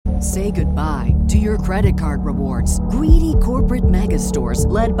Say goodbye to your credit card rewards. Greedy corporate mega stores,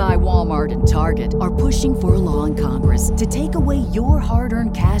 led by Walmart and Target, are pushing for a law in Congress to take away your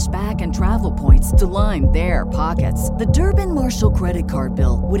hard-earned cash back and travel points to line their pockets. The Durbin-Marshall credit card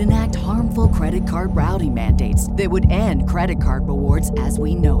bill would enact harmful credit card routing mandates that would end credit card rewards as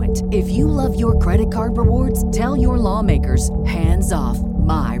we know it. If you love your credit card rewards, tell your lawmakers, hands off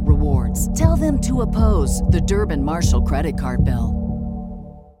my rewards. Tell them to oppose the Durbin-Marshall credit card bill.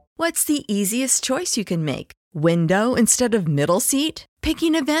 What's the easiest choice you can make? Window instead of middle seat?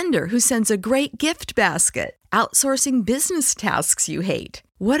 Picking a vendor who sends a great gift basket? Outsourcing business tasks you hate?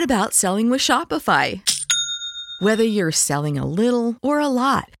 What about selling with Shopify? Whether you're selling a little or a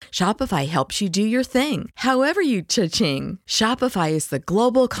lot, Shopify helps you do your thing, however you cha-ching. Shopify is the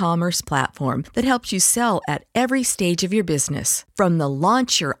global commerce platform that helps you sell at every stage of your business. From the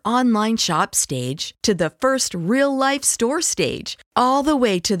launch your online shop stage to the first real-life store stage, all the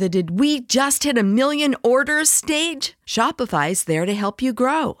way to the did we just hit 1 million orders stage. Shopify's there to help you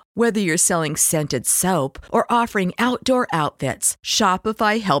grow. Whether you're selling scented soap or offering outdoor outfits,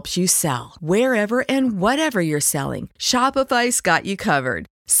 Shopify helps you sell. Wherever and whatever you're selling, Shopify's got you covered.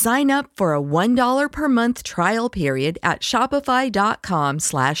 Sign up for a $1 per month trial period at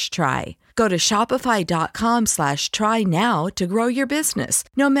shopify.com/try. Go to shopify.com/try now to grow your business,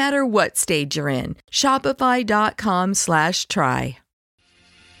 no matter what stage you're in. Shopify.com/try.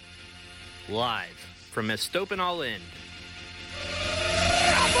 Live from Estopanol Inn.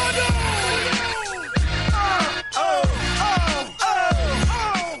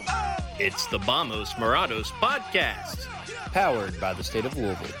 It's the Vamos Morados podcast, powered by the state of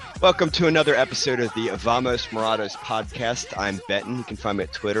Louisville. Welcome to another episode of the Vamos Morados podcast. I'm Benton. You can find me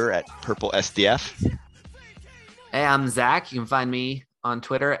at Twitter at PurpleSDF. Hey, I'm Zach. You can find me on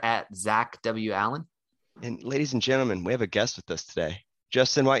Twitter at Zach W. Allen. And ladies and gentlemen, we have a guest with us today.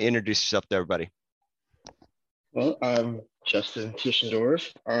 Justin, why don't you introduce yourself to everybody? Well, I'm Justin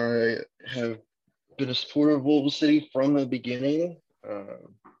Tishendorf. I have been a supporter of Louisville City from the beginning,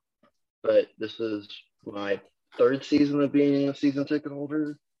 but this is my third season of being a season ticket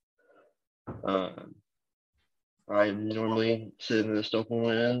holder. I normally sit in the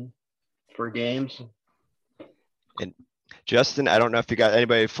Estopanol Inn for games. And Justin, I don't know if you got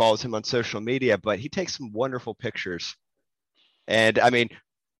anybody who follows him on social media, but he takes some wonderful pictures. And I mean,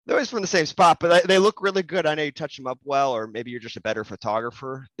 they're always from the same spot, but they look really good. I know you touch them up well, or maybe you're just a better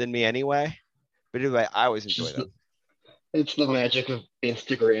photographer than me anyway. But anyway, I always enjoy them. It's the magic of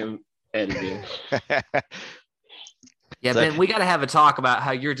Instagram editing. Yeah, So- Ben, we got to have a talk about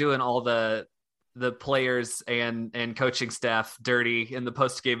how you're doing all the players and coaching staff dirty in the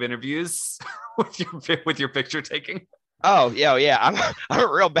post-game interviews with your picture taking. Oh yeah. I'm a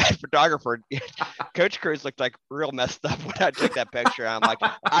real bad photographer. Coach Cruz looked like real messed up when I took that picture. I'm like,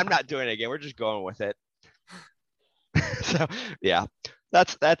 I'm not doing it again. We're just going with it. So yeah,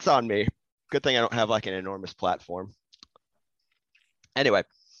 that's on me. Good thing I don't have like an enormous platform. Anyway,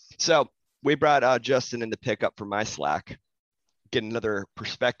 so we brought Justin in to pick up for my slack, get another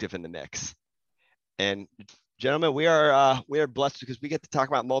perspective in the mix. And gentlemen, we are blessed because we get to talk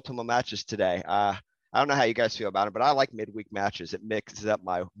about multiple matches today. I don't know how you guys feel about it, but I like midweek matches. It mixes up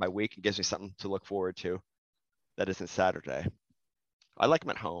my week and gives me something to look forward to that isn't Saturday. I like them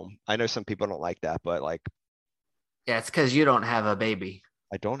at home. I know some people don't like that, but like. Yeah, it's because you don't have a baby.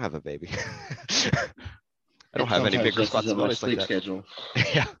 I don't have a baby. I don't have any big responsibilities like that. Schedule.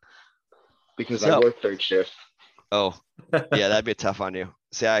 Yeah. Because I work third shift. Oh, yeah, that'd be tough on you.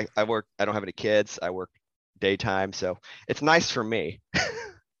 See, I work, I don't have any kids. I work daytime, so it's nice for me.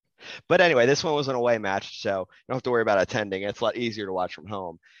 But anyway, this one was an away match, so you don't have to worry about attending. It's a lot easier to watch from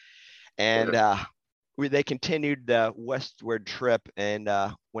home. And they continued the westward trip and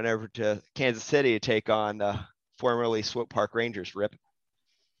went over to Kansas City to take on the formerly Swope Park Rangers. Rip.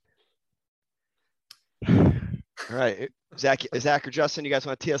 All right, Zach or Justin, you guys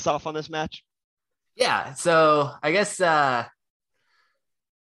want to tee us off on this match? Yeah, so I guess so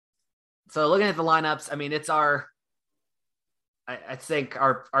looking at the lineups, I mean, it's I think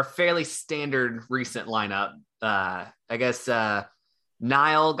our fairly standard recent lineup. I guess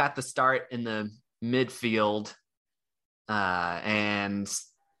Niall got the start in the midfield, and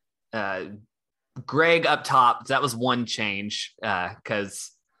Greg up top. That was one change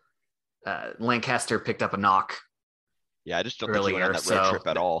because Lancaster picked up a knock. Yeah, I just don't earlier, think he went on that road trip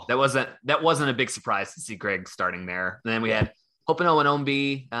at all. That wasn't a big surprise to see Greg starting there. And then we had Hopino and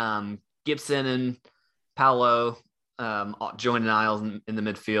Ombi, Gibson and Paolo joining Niles in the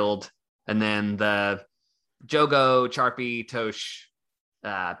midfield, and then the Jogo, Charpy, Tosh,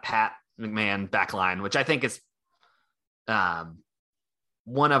 Pat McMahon backline, which I think is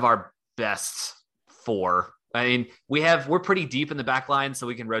one of our best four. I mean, we're pretty deep in the back line, so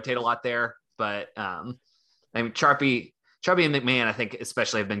we can rotate a lot there. But I mean, Sharpie and McMahon, I think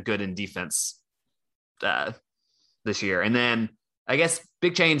especially have been good in defense this year. And then I guess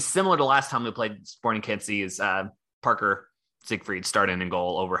big change, similar to last time we played Sporting Kansas, is Parker Siegfried starting in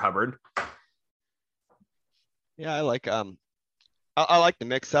goal over Hubbard. Yeah, I like the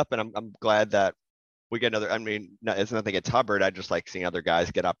mix up, and I'm glad that we get another. I mean, it's nothing against Hubbard. I just like seeing other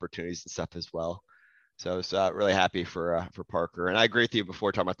guys get opportunities and stuff as well. So I was really happy for Parker, and I agree with you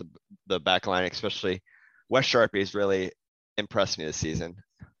before talking about the back line, especially Wes Sharpie has really impressed me this season.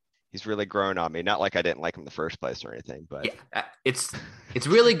 He's really grown on me. Not like I didn't like him in the first place or anything, but yeah, it's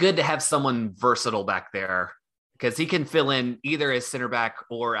really good to have someone versatile back there because he can fill in either as center back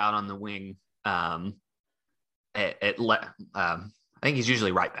or out on the wing. I think he's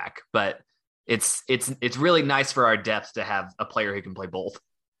usually right back, but it's really nice for our depth to have a player who can play both.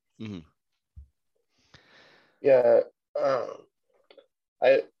 Mm-hmm. Yeah,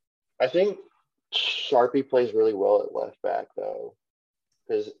 I think Sharpie plays really well at left back though,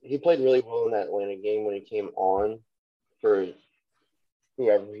 because he played really well in that Atlanta game when he came on for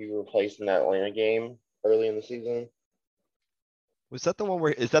whoever he replaced in that Atlanta game early in the season. Was that the one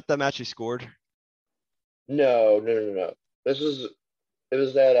where is that the match he scored? No. It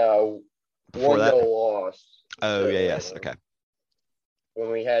was that 1-0 loss. Oh yeah, yes, okay. When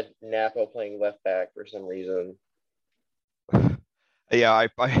we had Napa playing left back for some reason. Yeah,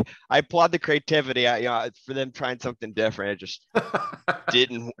 I applaud the creativity. For them trying something different, it just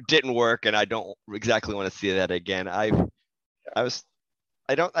didn't work, and I don't exactly want to see that again. I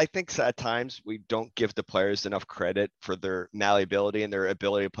think at times we don't give the players enough credit for their malleability and their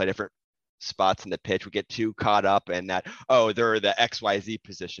ability to play different spots in the pitch. We get too caught up in that, they're the XYZ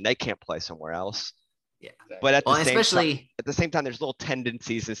position. They can't play somewhere else. Yeah. But at the same time, there's little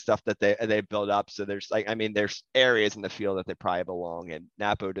tendencies and stuff that they build up. So there's there's areas in the field that they probably belong, and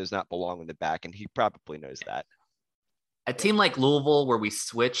Napo does not belong in the back, and he probably knows that. A team like Louisville, where we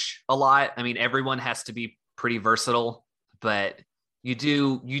switch a lot, I mean, everyone has to be pretty versatile, but you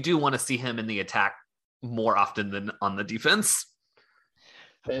do want to see him in the attack more often than on the defense.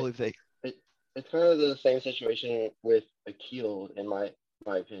 I believe it's kind of the same situation with Akil, in my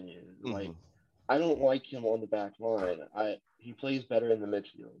opinion. Mm-hmm. Like, I don't like him on the back line. He plays better in the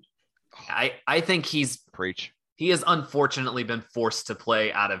midfield. I think he has unfortunately been forced to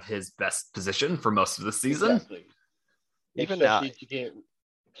play out of his best position for most of the season. Exactly. Even now,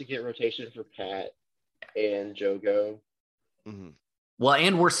 to get rotation for Pat and Jogo. Mm-hmm. Well,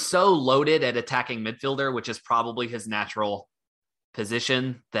 and we're so loaded at attacking midfielder, which is probably his natural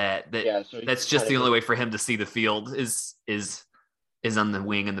position. That's just the only way for him to see the field is on the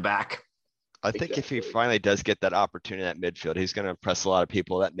wing in the back. I think if he finally does get that opportunity at midfield, he's going to impress a lot of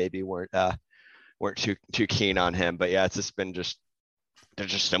people that maybe weren't too keen on him. But yeah, it's just been there's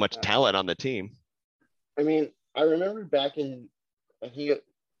just so much talent on the team. I mean, I remember back in, I think it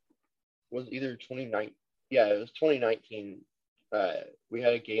was either 2019. Yeah, it was 2019. We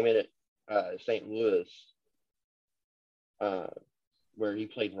had a game in St. Louis where he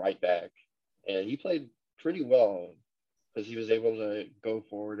played right back, and he played pretty well because he was able to go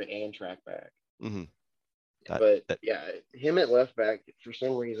forward and track back. Mm-hmm. Him at left back for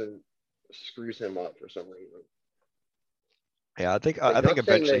some reason screws him up for some reason. Yeah, I think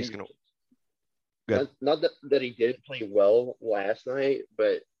eventually he's going to. Not that he did play well last night,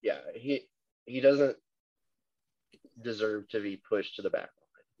 but yeah, he doesn't deserve to be pushed to the back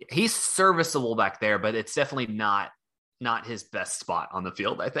line. He's serviceable back there, but it's definitely not his best spot on the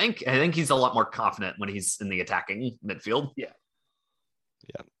field. I think he's a lot more confident when he's in the attacking midfield. Yeah.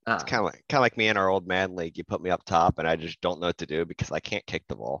 It's kind of like me in our old man league. You put me up top, and I just don't know what to do because I can't kick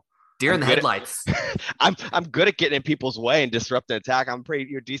the ball. Deer in the headlights. I'm good at getting in people's way and disrupting attack.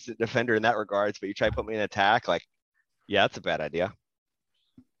 You're a decent defender in that regards, but you try to put me in attack, that's a bad idea.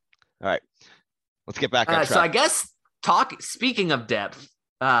 All right, let's get back on track. So I guess speaking of depth,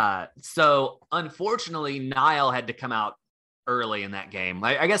 so unfortunately Niall had to come out early in that game.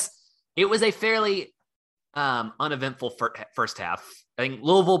 I guess it was a fairly uneventful first half. I think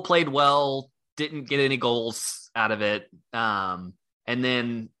Louisville played well, didn't get any goals out of it. And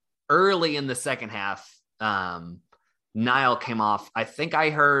then early in the second half, Niall came off. I think I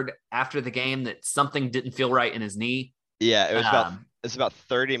heard after the game that something didn't feel right in his knee. Yeah, it was about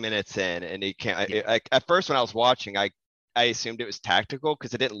 30 minutes in, and he can't. At first, when I was watching, I assumed it was tactical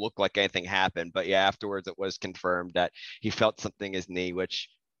because it didn't look like anything happened. But yeah, afterwards, it was confirmed that he felt something in his knee, which,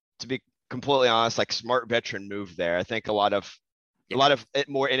 to be completely honest, smart veteran move there. I think a lot of A lot of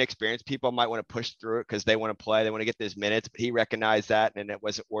more inexperienced people might want to push through it because they want to play, they want to get those minutes. But he recognized that, and it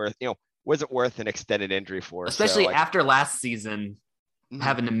wasn't worth an extended injury for. Especially after last season,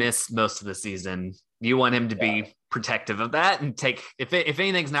 having to miss most of the season. You want him to be protective of that and if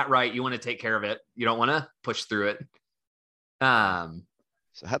anything's not right, you want to take care of it. You don't want to push through it.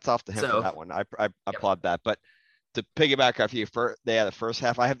 So hats off to him for that one. I applaud that. But to piggyback off you for the first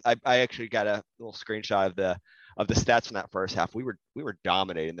half, I actually got a little screenshot of the stats from that first half. We were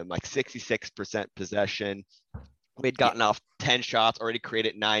dominating them, like 66% possession. We'd gotten off 10 shots, already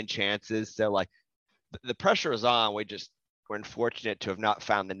created 9 chances. So like the pressure was on. We're unfortunate to have not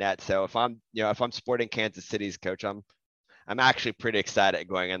found the net. So if I'm sporting Kansas City's coach, I'm actually pretty excited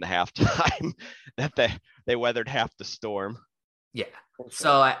going into halftime that they weathered half the storm. Yeah.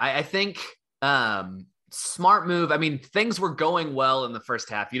 So I think smart move. I mean, things were going well in the first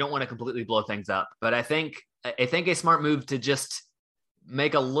half. You don't want to completely blow things up, but I think a smart move to just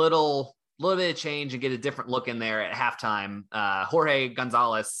make a little bit of change and get a different look in there at halftime. Jorge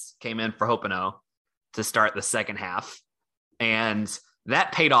Gonzalez came in for Hopino to start the second half, and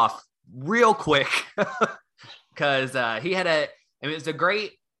that paid off real quick because he had it was a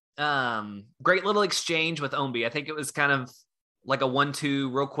great little exchange with Ombi. I think it was kind of like a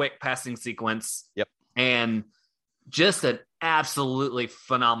 1-2 real quick passing sequence. Yep. And just an absolutely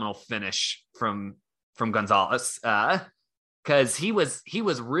phenomenal finish from Gonzalez. Cause he was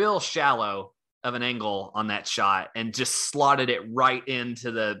real shallow of an angle on that shot and just slotted it right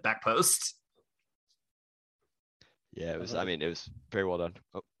into the back post. Yeah, it was very well done.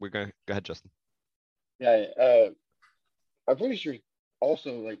 Oh, we're going to go ahead, Justin. Yeah. I'm pretty sure he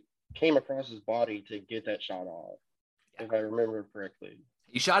also came across his body to get that shot off. If I remember correctly.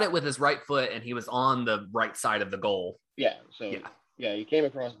 He shot it with his right foot, and he was on the right side of the goal. Yeah, he came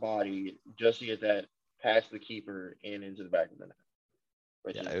across body just to get that past the keeper and into the back of the net.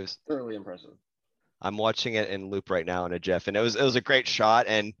 Which it was thoroughly impressive. I'm watching it in loop right now on a Jeff, and it was a great shot.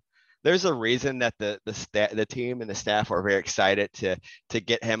 And there's a reason that the team and the staff are very excited to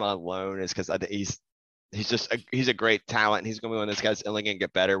get him on loan, is because he's a great talent. He's going to be one of those guys only going to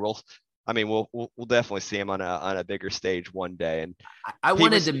get better. We'll definitely see him on a bigger stage one day. And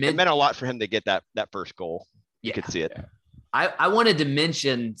it meant a lot for him to get that first goal. You could see it. Yeah. I wanted to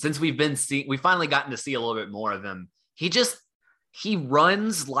mention, since we've finally gotten to see a little bit more of him. He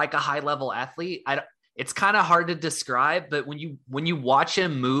runs like a high level athlete. It's kind of hard to describe, but when you watch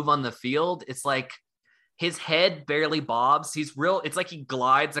him move on the field, it's like his head barely bobs. It's like he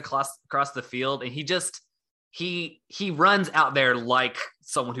glides across the field, and he runs out there like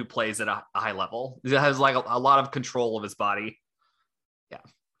someone who plays at a high level. He has like a lot of control of his body. Yeah.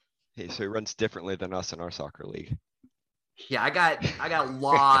 Hey, so he runs differently than us in our soccer league. Yeah, I got a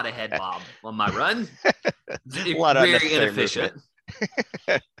lot of head bob on my run. A lot of very inefficient.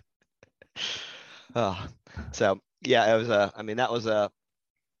 So yeah, it was that was a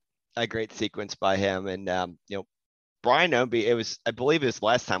great sequence by him. And Brian Ownby, I believe his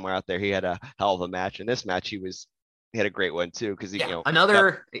last time we're out there, he had a hell of a match. And this match, he had a great one too, because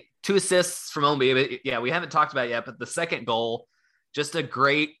another 2 assists from Ownby. Yeah, we haven't talked about it yet, but the second goal, just a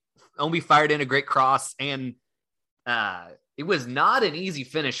great Ownby fired in a great cross, and it was not an easy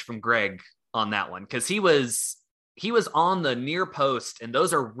finish from Greg on that one, because he was on the near post, and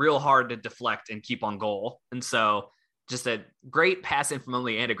those are real hard to deflect and keep on goal. And so just a great pass in from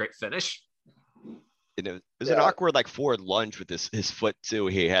Ownby and a great finish. It was an awkward forward lunge with his foot too.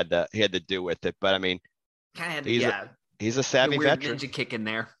 He had to do with it, but I mean, he's a savvy veteran. Ninja kick in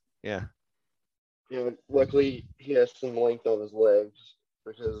there. Yeah. Luckily he has some length on his legs,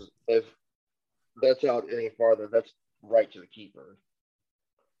 because if that's out any farther, that's right to the keeper.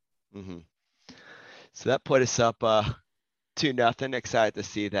 Mm-hmm. So that put us up 2-0. Excited to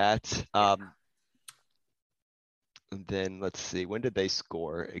see that. And then let's see, when did they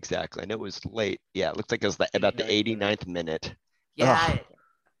score exactly? And it was late. Yeah, it looked like it was about the 89th minute. Yeah,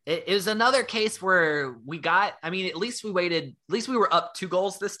 it was another case where at least we were up 2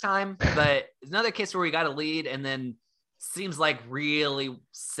 goals this time, but it's another case where we got a lead and then seems like really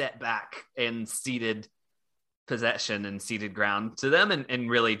set back and ceded possession and ceded ground to them, and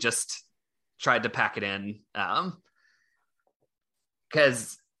really just tried to pack it in.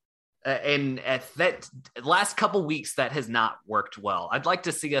 Because and at that last couple weeks, that has not worked well. I'd like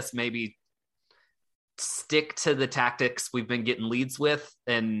to see us maybe stick to the tactics we've been getting leads with,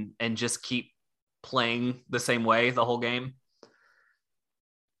 and just keep playing the same way the whole game.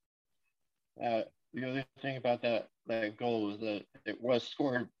 The other thing about that goal is that it was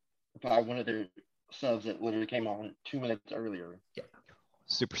scored by one of their subs that literally came on 2 minutes earlier. Yeah.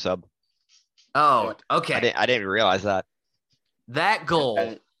 Super sub. Oh, okay. I didn't even realize that. That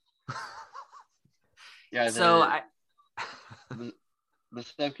goal. Yeah. So the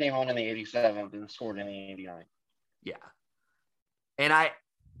sub came on in the 87th and scored in the 89th. Yeah. And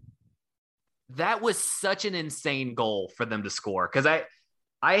that was such an insane goal for them to score. Cause I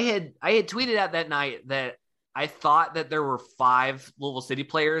had tweeted out that night that I thought that there were 5 Louisville City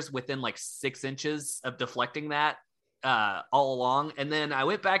players within like 6 inches of deflecting that all along. And then I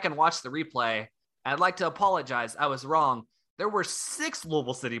went back and watched the replay. I'd like to apologize. I was wrong. There were 6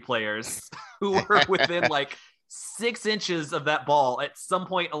 Louisville City players who were within like 6 inches of that ball at some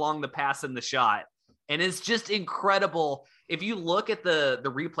point along the pass and the shot. And it's just incredible. If you look at the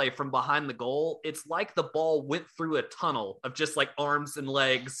replay from behind the goal, it's like the ball went through a tunnel of just like arms and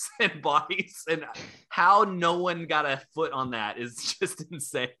legs and bodies. And how no one got a foot on that is just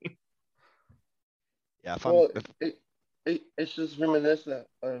insane. Yeah. It's just reminiscent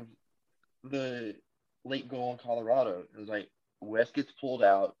of the late goal in Colorado. It was like West gets pulled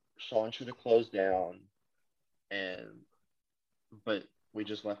out. Sean should have closed down, but we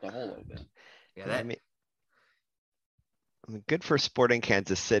just left the hole open. Yeah, I mean, good for Sporting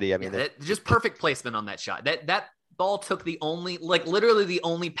Kansas City. I mean, just perfect placement on that shot. That ball took literally the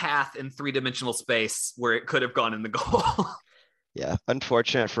only path in 3-dimensional space where it could have gone in the goal. Yeah,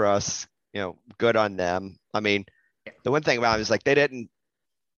 unfortunate for us. Good on them. I mean, the one thing about it is like they didn't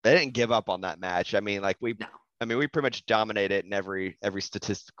give up on that match. I mean, like we pretty much dominated in every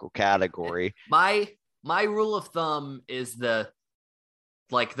statistical category. My rule of thumb is a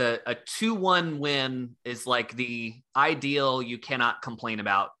 2-1 win is like the ideal. You cannot complain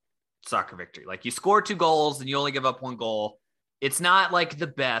about soccer victory. Like you score 2 goals and you only give up 1 goal. It's not like the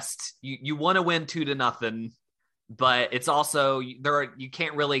best. You want to win 2-0, but it's also you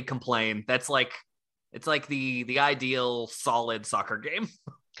can't really complain. It's like the ideal solid soccer game.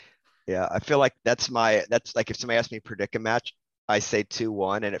 Yeah, I feel like that's like if somebody asked me to predict a match, I say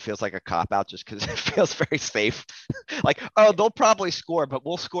 2-1, and it feels like a cop-out just because it feels very safe. Like, oh, they'll probably score, but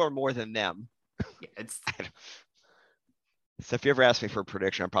we'll score more than them. Yeah, so if you ever ask me for a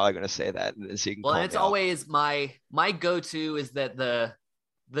prediction, I'm probably going to say that. So you can it's always my go-to is that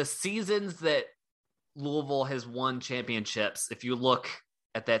the seasons that Louisville has won championships, if you look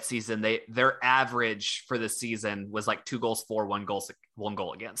at that season, their average for the season was like 2 goals for, 1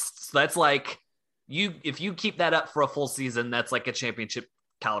 goal against. So that's like if you keep that up for a full season, that's like a championship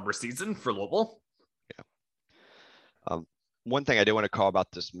caliber season for Louisville. Yeah. One thing I do want to call about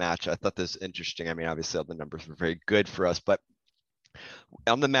this match, I thought this was interesting. I mean, obviously all the numbers were very good for us, but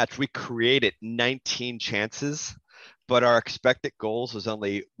on the match we created 19 chances, but our expected goals was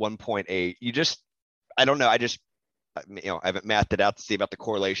only 1.8. I don't know. I haven't mathed it out to see about the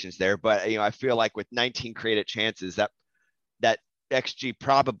correlations there, but I feel like with 19 created chances, that XG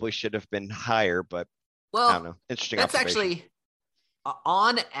probably should have been higher, but I don't know. Interesting. That's actually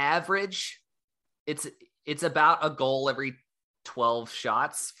on average, it's about a goal every 12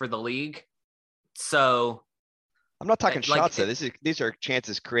 shots for the league. So I'm not talking shots though. These are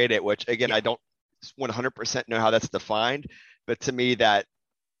chances created, which again, I don't 100% know how that's defined, but to me that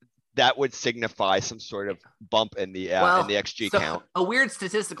would signify some sort of bump in the XG count. A weird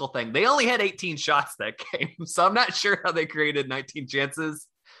statistical thing. They only had 18 shots that game, so I'm not sure how they created 19 chances.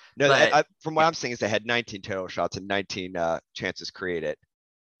 No, from what I'm seeing is they had 19 total shots and 19 chances created.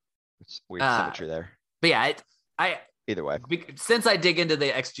 It's weird symmetry there. But yeah, either way. Since I dig into the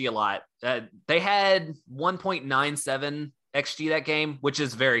XG a lot, they had 1.97 XG that game, which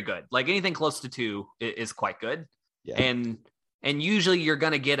is very good. Like anything close to 2 is quite good. Yeah. And usually you're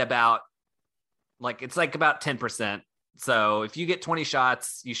going to get about 10%. So if you get 20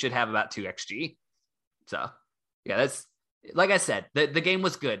 shots, you should have about 2 XG. So yeah, that's, like I said, the game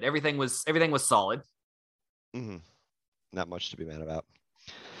was good. Everything was solid. Mm-hmm. Not much to be mad about.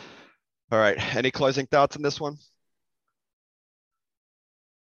 All right. Any closing thoughts on this one?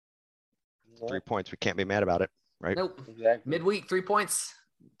 3 points. We can't be mad about it, right? Nope. Exactly. Midweek, 3 points.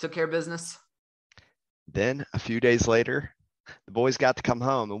 Took care of business. Then a few days later, the boys got to come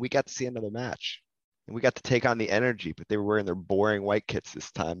home and we got to see another match. And we got to take on the Energy, but they were wearing their boring white kits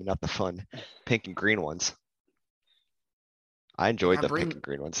this time and not the fun pink and green ones. I enjoyed the pink and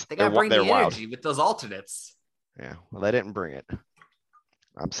green ones. They got to bring the Energy with those alternates. Yeah, well, they didn't bring it.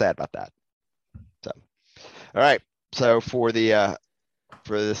 I'm sad about that. So, all right. So for this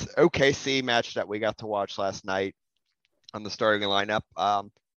OKC match that we got to watch last night on the starting lineup,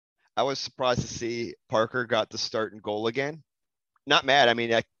 I was surprised to see Parker got the start and goal again. Not mad. I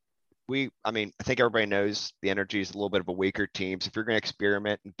mean, I think everybody knows the Energy is a little bit of a weaker team. So if you're going to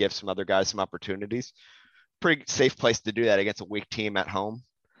experiment and give some other guys some opportunities, pretty safe place to do that against a weak team at home.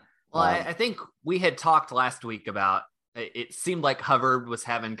 Well, I think we had talked last week about it seemed like Hubbard was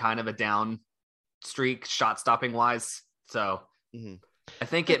having kind of a down streak shot stopping wise. So I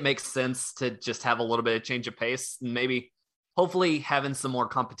think it makes sense to just have a little bit of change of pace, and maybe hopefully having some more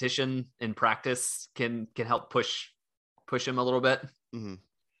competition in practice can help push him a little bit.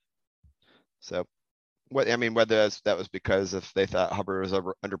 So whether that was because if they thought Hubbard was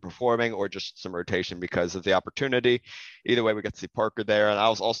underperforming or just some rotation because of the opportunity, either way, we got to see Parker there. And I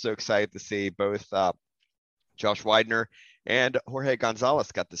was also excited to see both Josh Widener and Jorge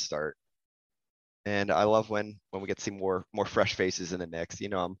Gonzalez got the start. And I love when we get to see more fresh faces in the mix. You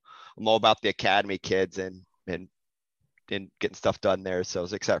know, I'm all about the academy kids and getting stuff done there. So I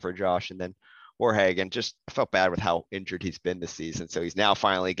was excited for Josh. And then Jorge, again, just felt bad with how injured he's been this season. So he's now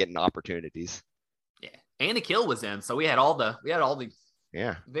finally getting opportunities. Yeah. And Akil was in. So we had all the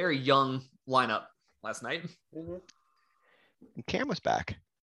very young lineup last night. And Cam was back,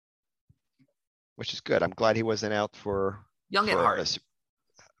 which is good. I'm glad he wasn't out for young at heart.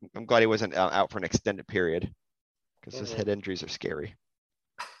 I'm glad he wasn't out for an extended period because his head injuries are scary.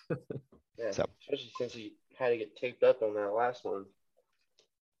 Yeah, so, especially since he had to get taped up on that last one.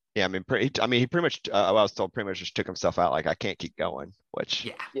 Yeah, he pretty much. I was told pretty much just took himself out. Like, I can't keep going.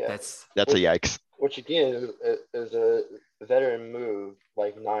 Which that's a yikes. Which again is a veteran move,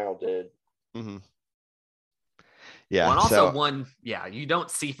 like Niall did. Yeah. Well, and also you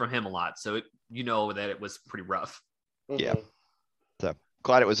don't see from him a lot, so you know that it was pretty rough. Yeah. So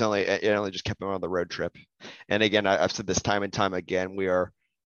glad it only just kept him on the road trip. And again, I've said this time and time again, we are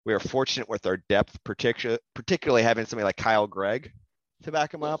fortunate with our depth, particularly having somebody like Kyle Gregg to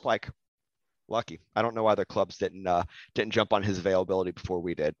back him up. Like, lucky. I don't know why other clubs didn't jump on his availability before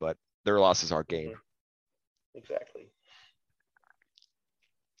we did, but their loss is our game. Exactly.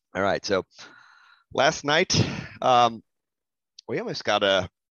 All right. So last night, we almost got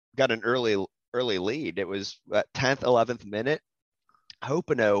an early lead. It was at 10th, 11th minute.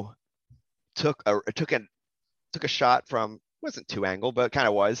 Hopino took a shot from, wasn't two angle, but it kind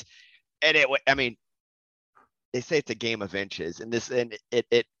of was. And they say it's a game of inches, and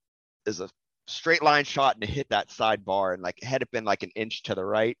it is a straight line shot and it hit that side bar, and like had it been like an inch to the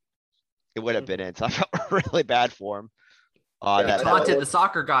right, it would have been in. So I felt really bad for him. He taunted the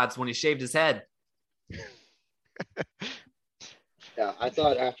soccer gods when he shaved his head. Yeah, I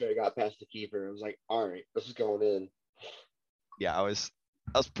thought after it got past the keeper, I was like, all right, this is going in. Yeah, I was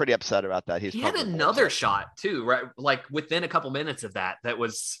pretty upset about that. He had another shot too, right? Like within a couple minutes of that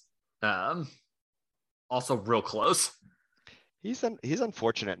was also real close. He's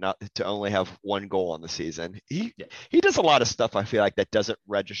unfortunate not to only have one goal on the season. He does a lot of stuff, I feel like, that doesn't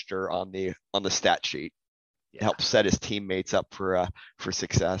register on the stat sheet. It helps set his teammates up for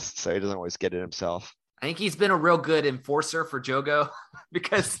success, so he doesn't always get it himself. I think he's been a real good enforcer for Jogo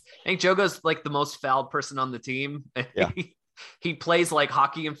because I think Jogo's like the most fouled person on the team. Yeah. He plays like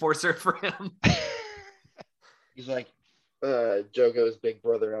hockey enforcer for him. He's like Jogo's big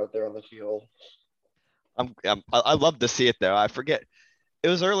brother out there on the field. I love to see it though. I forget, it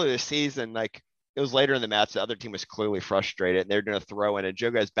was earlier this season, like it was later in the match, the other team was clearly frustrated and they're going to throw in, and Joe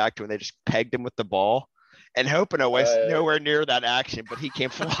goes back to him and they just pegged him with the ball, and Hopino was nowhere near that action, but he came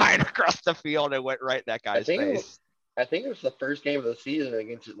flying across the field and went right in that guy's face. I think it was the first game of the season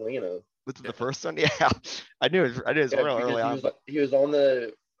against Atlanta. Was it the first one? Yeah, I knew it was real early on. He was on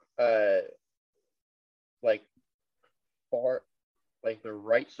the far, like the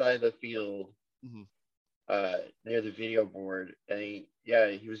right side of the field, near the video board, and he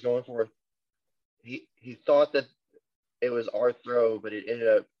was going for. He thought that it was our throw, but it ended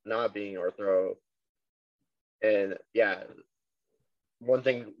up not being our throw. And one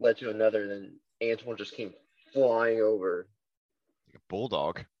thing led to another. Then Antoine just came flying over. Like a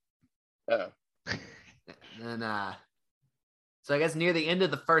bulldog. Oh. And so I guess near the end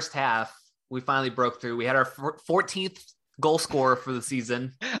of the first half, we finally broke through. We had our 14th goal scorer for the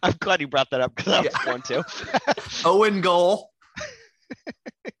season. I'm glad you brought that up because I was going to. Owen goal.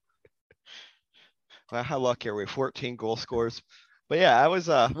 Well, how lucky are we? 14 goal scores. But yeah, I was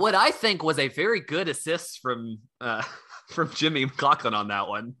what I think was a very good assist from Jimmy McLaughlin on that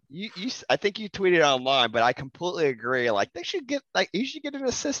one. I think you tweeted online, but I completely agree. Like you should get an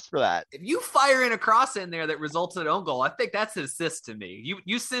assist for that. If you fire in a cross in there that results in an own goal, I think that's an assist to me.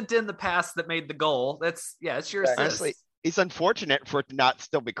 You sent in the pass that made the goal. It's your assist. Honestly, it's unfortunate for it to not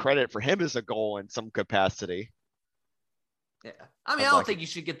still be credit for him as a goal in some capacity. Yeah. I mean, I don't think you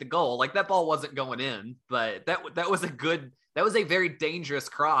should get the goal. Like that ball wasn't going in, but that was a very dangerous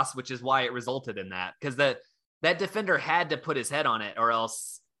cross, which is why it resulted in that. Because that defender had to put his head on it, or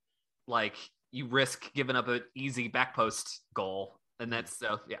else like you risk giving up an easy back post goal. And that's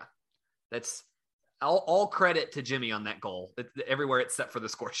all credit to Jimmy on that goal. Everywhere except for the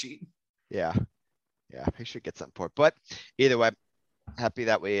score sheet. Yeah. He should get something for it. But either way, happy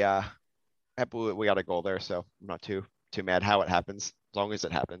that we got a goal there. So I'm not too mad how it happens, as long as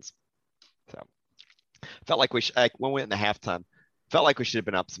it happens. So felt like when we went in the halftime, felt like we should have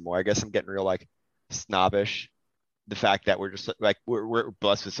been up some more. I guess I'm getting real like snobbish. The fact that we're just like we're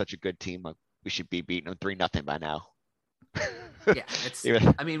blessed with such a good team, like we should be beating them 3-0 by now. Yeah, it's.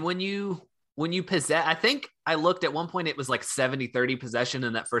 I mean, when you possess, I think I looked at one point, it was like 70-30 possession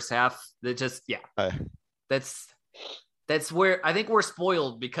in that first half. That just that's where I think we're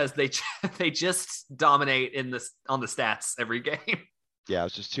spoiled because they just dominate on the stats every game. Yeah, it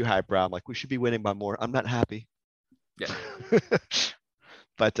was just too highbrow. I'm like, we should be winning by more. I'm not happy. Yeah.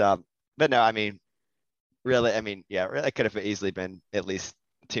 But no, I mean, really, it could have easily been at least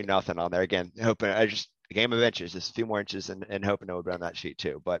 2-0 on there. Again, hoping a game of inches, just a few more inches, and hoping it would be on that sheet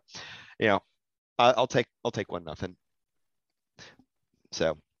too. But I'll take 1-0.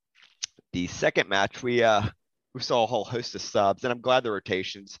 So the second match, we saw a whole host of subs, and I'm glad the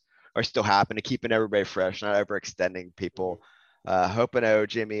rotations are still happening, keeping everybody fresh, not overextending people. Hopino,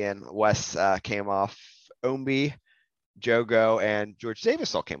 Jimmy, and Wes came off. Ombi, Jogo, and George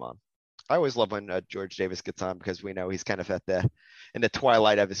Davis all came on. I always love when George Davis gets on because we know he's kind of in the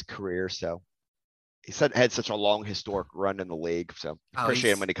twilight of his career. So he had such a long historic run in the league. So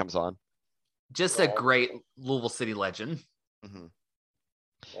appreciate him when he comes on. Just a great Louisville City legend. Mm-hmm.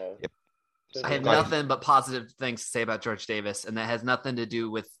 Yeah. Yep. I have nothing but positive things to say about George Davis, and that has nothing to do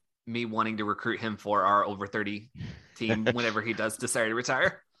with me wanting to recruit him for our over 30 team whenever he does decide to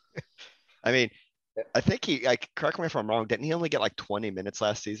retire. I mean, I think correct me if I'm wrong, didn't he only get like 20 minutes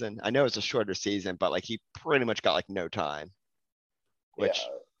last season? I know it's a shorter season, but like he pretty much got like no time, which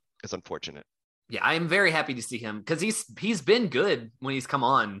is unfortunate. Yeah, I am very happy to see him because he's been good when he's come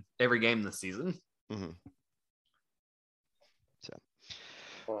on every game this season. Mm-hmm.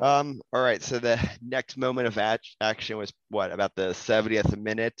 All right. So the next moment of action was about the 70th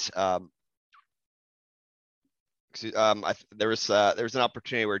minute. There was an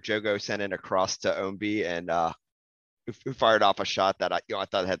opportunity where Jogo sent in a cross to Ombi, and who fired off a shot that I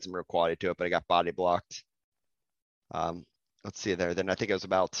thought had some real quality to it, but it got body blocked. Let's see there. Then I think it was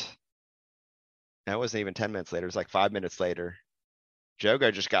about. It wasn't even 10 minutes later. It was like 5 minutes later.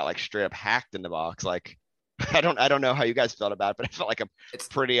 Jogo just got like straight up hacked in the box. Like I don't know how you guys felt about it, but I felt like it's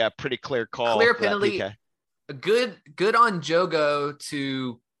pretty clear call. Clear penalty. Good on Jogo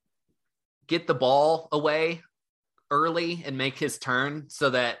to get the ball away early and make his turn so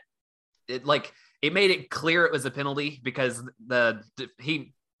that it made it clear it was a penalty because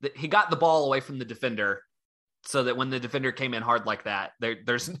he got the ball away from the defender so that when the defender came in hard like that,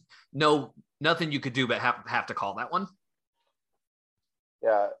 there's nothing you could do but have to call that one.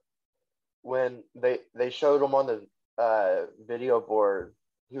 Yeah. When they showed him on the video board,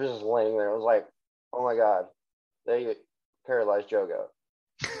 he was just laying there. I was like, oh my God, they paralyzed Jogo.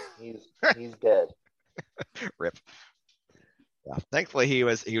 He's dead. Rip. Yeah. Thankfully, he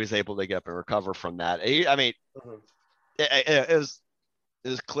was able to get up and recover from that. It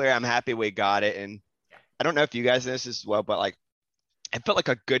was clear. I'm happy we got it, and I don't know if you guys know this as well, but like it felt like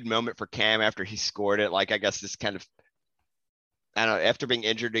a good moment for Cam after he scored it. Like I guess this kind of. I don't know, after being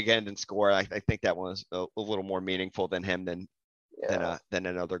injured again and score, I think that one was a little more meaningful than him than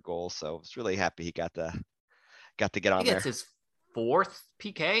another goal. So I was really happy he got to get on there. It's his fourth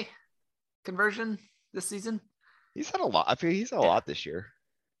PK conversion this season. He's had a lot. I feel he's had a lot this year.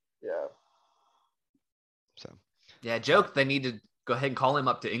 Yeah. So. Yeah, joke. They need to go ahead and call him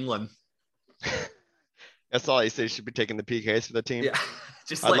up to England. That's all he said. He should be taking the PKs for the team. Yeah,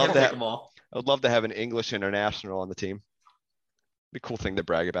 just let him take them all. I'd love to have an English international on the team. Be a cool thing to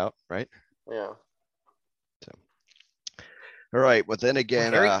brag about, right? Yeah. So, all right. Well, then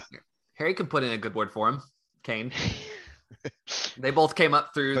again, Harry can put in a good word for him. Kane. They both came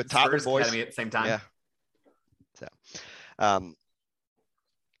up through the Spurs Academy at the same time. Yeah. So,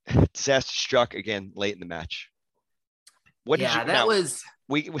 disaster struck again late in the match. We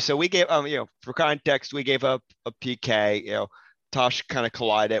gave for context, we gave up a PK. Tosh kind of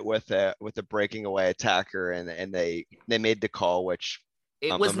collided with a breaking away attacker, and they made the call, which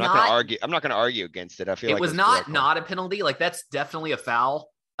I'm not going to argue. I'm not going to argue against it. I feel like it was not a penalty. Like that's definitely a foul.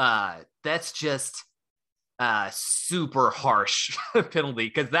 That's just super harsh penalty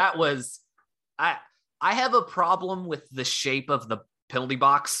because that was I have a problem with the shape of the penalty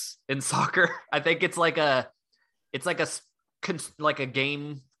box in soccer. I think it's like a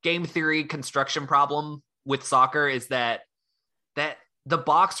game theory construction problem with soccer is that the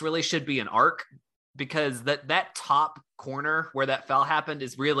box really should be an arc because that top corner where that foul happened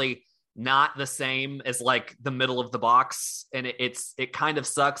is really not the same as like the middle of the box. And it kind of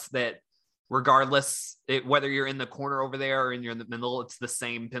sucks that regardless whether you're in the corner over there or you're in the middle, it's the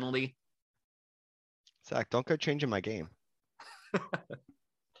same penalty. Zach, don't go changing my game.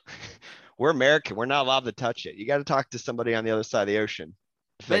 We're American. We're not allowed to touch it. You got to talk to somebody on the other side of the ocean.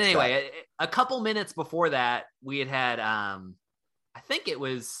 But anyway, a couple minutes before that, we had I think it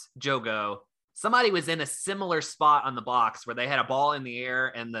was Jogo. Somebody was in a similar spot on the box where they had a ball in the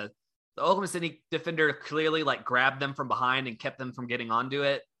air, and the Oklahoma City defender clearly like grabbed them from behind and kept them from getting onto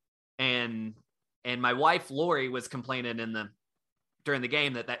it. And my wife Lori was complaining during the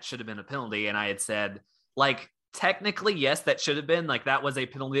game that should have been a penalty, and I had said, like, technically yes, that should have been, like, that was a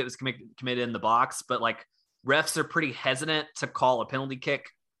penalty that was committed in the box, but like refs are pretty hesitant to call a penalty kick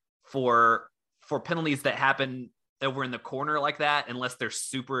for penalties that happen over in the corner like that unless they're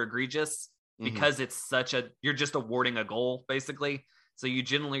super egregious, because it's you're just awarding a goal basically. So you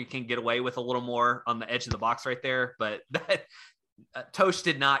generally can get away with a little more on the edge of the box right there, but that Tosh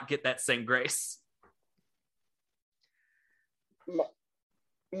did not get that same grace.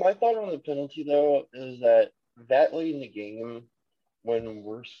 My thought on the penalty, though, is that late in the game, when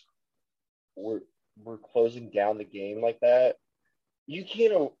we're closing down the game like that, you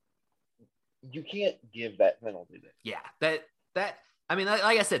can't give that penalty there. Yeah, that I mean,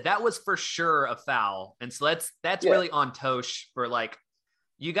 like I said, that was for sure a foul, and so that's really on Tosh for, like,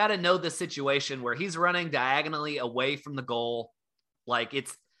 you got to know the situation where he's running diagonally away from the goal. Like,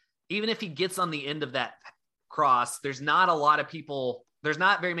 it's, even if he gets on the end of that cross, there's not a lot of people. There's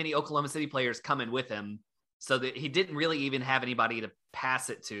not very many Oklahoma City players coming with him, so that he didn't really even have anybody to pass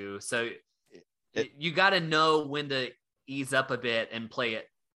it to. So you got to know when to ease up a bit and play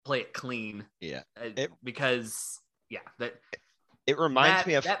it clean. Yeah, because that it reminds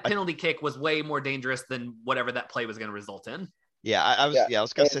me of that penalty kick was way more dangerous than whatever that play was going to result in. Yeah, I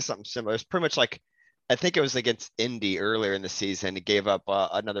was going to say something similar. It's pretty much like, I think it was against Indy earlier in the season. He gave up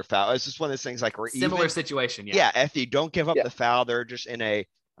another foul. It's just one of those things like we're similar situation. Yeah. If you don't give up the foul, they're just in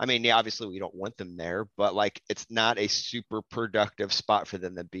obviously we don't want them there, but like, it's not a super productive spot for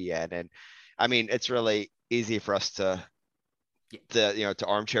them to be in. And I mean, it's really easy for us to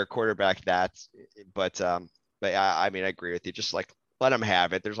armchair quarterback that. But I mean, I agree with you. Just like, let him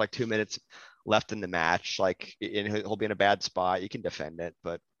have it. There's like 2 minutes left in the match. Like, he'll be in a bad spot. You can defend it,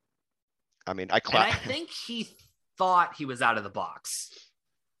 but I mean, I think he thought he was out of the box.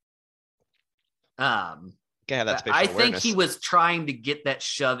 I think he was trying to get that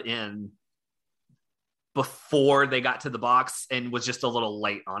shove in before they got to the box and was just a little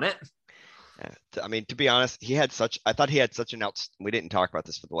late on it. I mean, to be honest, I thought he had such an we didn't talk about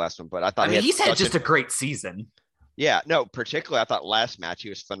this for the last one, but I thought he's had just a great season. Yeah, no, particularly I thought last match he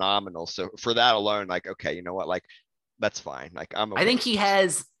was phenomenal. So for that alone, like, okay, you know what, like, that's fine. Like, I think he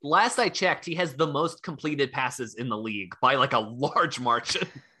has, last I checked, he has the most completed passes in the league by like a large margin.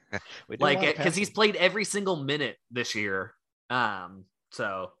 Like, because he's played every single minute this year.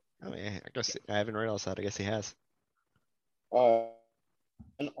 So. Oh yeah, I guess I haven't realized that. I guess he has.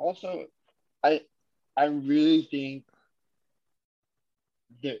 And also, I really think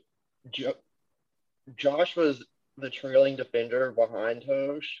that Josh was the trailing defender behind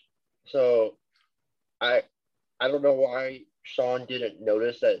Tosh. So I don't know why Sean didn't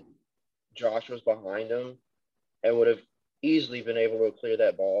notice that Josh was behind him and would have easily been able to clear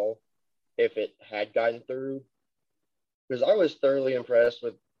that ball if it had gotten through. Because I was thoroughly impressed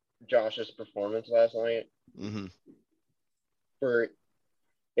with Josh's performance last night. Mm-hmm. For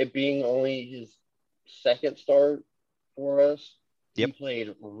it being only his second start for us, he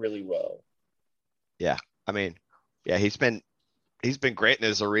played really well. Yeah, I mean, yeah, he's been great, and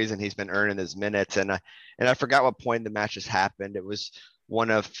there's a reason he's been earning his minutes. And I forgot what point the matches happened. It was one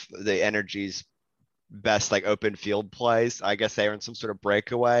of the Energy's best like open field plays. I guess they were in some sort of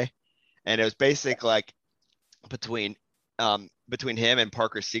breakaway, and it was basically like between him and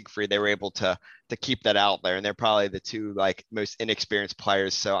Parker Siegfried, they were able to keep that out there, and they're probably the two like most inexperienced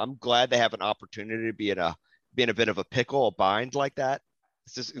players. So I'm glad they have an opportunity to be in a bit of a pickle, a bind like that.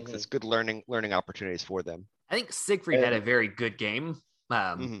 It's just it's good learning opportunities for them. I think Siegfried had a very good game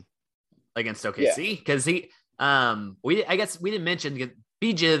against OKC because I guess we didn't mention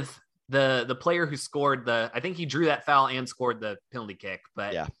Bijev, the player who scored I think he drew that foul and scored the penalty kick,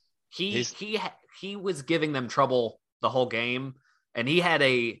 but he was giving them trouble the whole game, and he had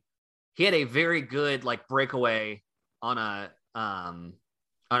a very good like breakaway on a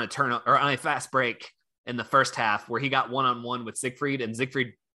turn or on a fast break in the first half where he got one-on-one with Siegfried, and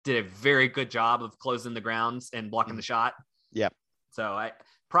Siegfried did a very good job of closing the grounds and blocking the shot. Yep. So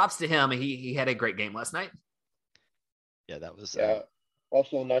props to him. He had a great game last night. Yeah, that was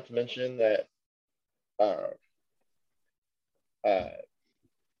Also, not to mention that uh, uh,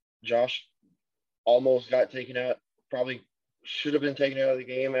 Josh almost got taken out. Probably should have been taken out of the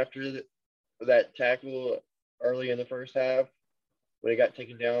game after that tackle early in the first half when he got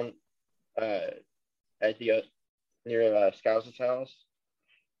taken down at the near Scouse's house.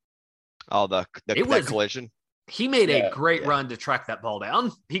 Oh, It that was collision. He made a Yeah. great Yeah. run to track that ball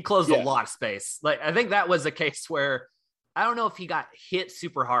down. He closed a Yeah. lot of space. Like, I think that was a case where I don't know if he got hit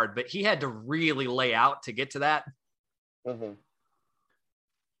super hard, but he had to really lay out to get to that. Mm-hmm.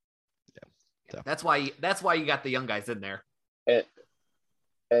 So. That's why you got the young guys in there.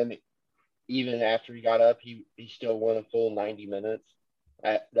 And even after he got up, he still won a full 90 minutes.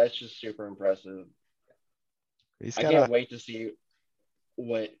 That's just super impressive. I can't wait to see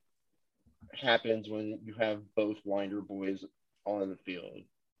what happens when you have both Winder boys on the field.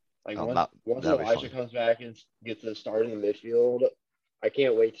 Like once Elijah comes back and gets a start in the midfield, I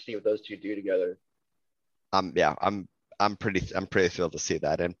can't wait to see what those two do together. I'm pretty thrilled to see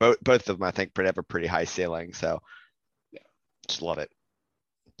that, and both of them I think have a pretty high ceiling. So, yeah, just love it.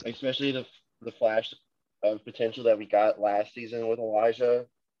 Especially the flash of potential that we got last season with Elijah,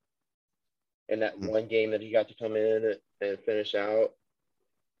 and that one game that he got to come in and finish out.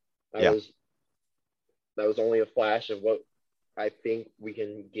 That was only a flash of what I think we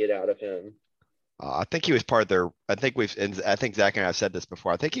can get out of him. I think he was part of their. I think Zach and I have said this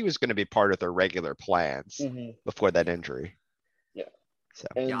before. I think he was going to be part of their regular plans before that injury. Yeah. So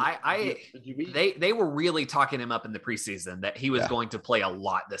they were really talking him up in the preseason that he was going to play a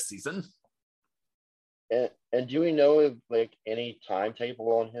lot this season. And do we know if like any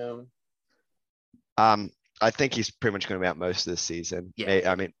timetable on him? I think he's pretty much going to be out most of this season.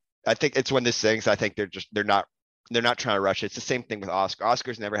 Yeah. I mean, I think it's one of those things. I think they're not trying to rush it. It's the same thing with Oscar.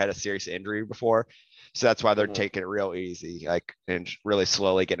 Oscar's never had a serious injury before, so that's why they're taking it real easy, like, and really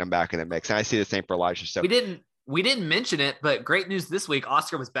slowly getting him back in the mix. And I see the same for Elijah. So we didn't mention it, but great news this week: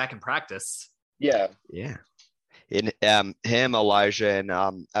 Oscar was back in practice. Yeah. And him, Elijah, and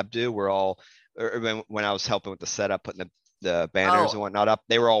Abdu were all when I was helping with the setup, putting the banners and whatnot up.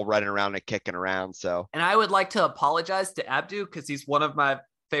 They were all running around and kicking around. So, and I would like to apologize to Abdu because he's one of my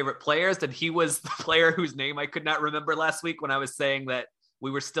favorite players, and he was the player whose name I could not remember last week when I was saying that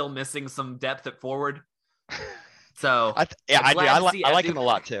we were still missing some depth at forward. So I like him a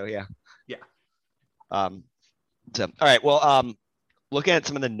lot too. Yeah. So all right, well, looking at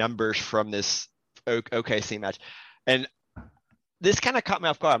some of the numbers from this OKC match, and this kind of caught me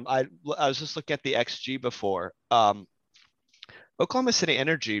off guard. I was just looking at the XG before. Oklahoma City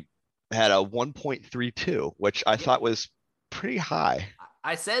Energy had a 1.32, which I thought was pretty high.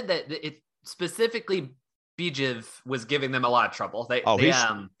 I said that it specifically Bijev was giving them a lot of trouble.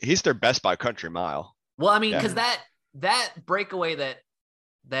 He's their best by country mile. Well, I mean, because that breakaway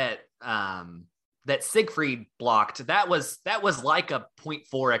that Siegfried blocked, that was like a 0.4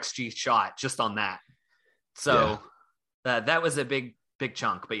 XG shot just on that. So that was a big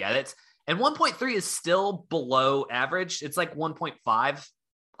chunk. But yeah, and 1.3 is still below average. It's like 1.5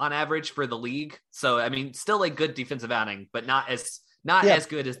 on average for the league. So I mean, still a good defensive outing, but not as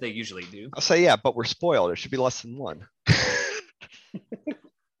good as they usually do. I'll say, but we're spoiled. It should be less than 1. I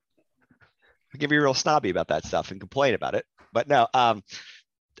can be real snobby about that stuff and complain about it. But no,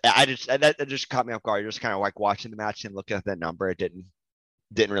 that just caught me off guard. Just kind of like watching the match and looking at that number. It didn't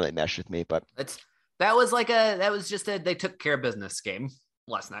really mesh with me, but that was just they took care of business game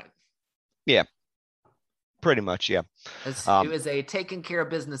last night. Yeah, pretty much. Yeah. It was a taking care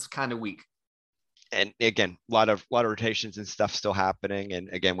of business kind of week. And again, a lot of rotations and stuff still happening. And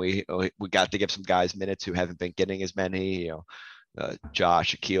again, we got to give some guys minutes who haven't been getting as many.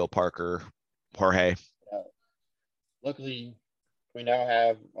 Josh, Akil, Parker, Jorge. Luckily, we now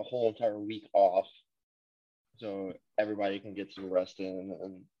have a whole entire week off, so everybody can get some rest in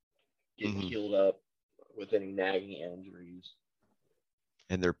and get healed up with any nagging injuries.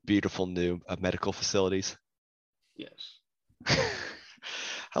 And their beautiful new medical facilities. Yes.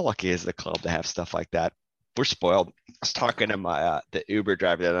 How lucky is the club to have stuff like that? We're spoiled. I was talking to my the Uber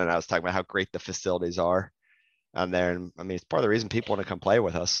driver the other night, and I was talking about how great the facilities are on there. And I mean, it's part of the reason people want to come play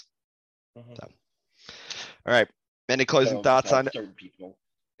with us. So, all right. Any closing thoughts on certain people?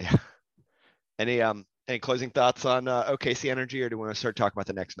 Yeah. Any closing thoughts on OKC Energy, or do we want to start talking about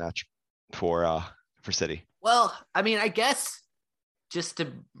the next match for City? Well, I mean, I guess just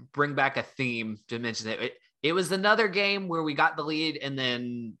to bring back a theme to mention it was another game where we got the lead and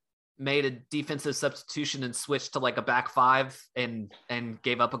then made a defensive substitution and switched to like a back five and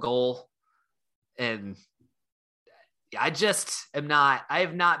gave up a goal. And I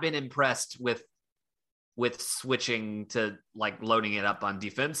have not been impressed with with switching to like loading it up on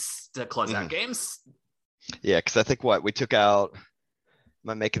defense to close out games. Yeah, because I think we took out. Am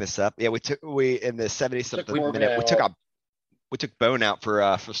I making this up? Yeah, we in the 70-something minute we took Bone out for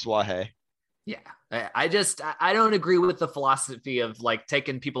Swahe. Yeah, I don't agree with the philosophy of like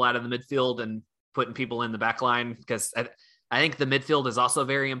taking people out of the midfield and putting people in the back line, because I think the midfield is also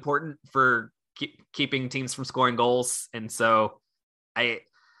very important for keeping teams from scoring goals. And so I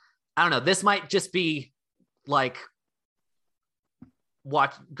don't know. This might just be like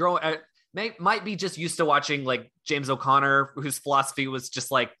might be just used to watching like James O'Connor, whose philosophy was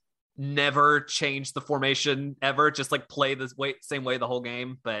just like never change the formation ever, just like play this same way the whole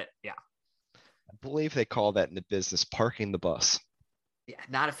game. But yeah, I believe they call that in the business parking the bus. Yeah,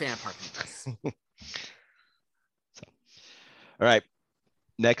 not a fan of parking the bus. So, all right,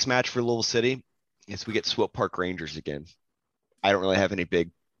 next match for Louisville City is we get Swope Park Rangers again. I don't really have any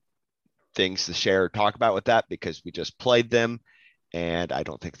big things to share or talk about with that because we just played them, and I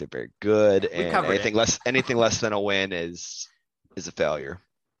don't think they're very good. And anything less than a win is a failure.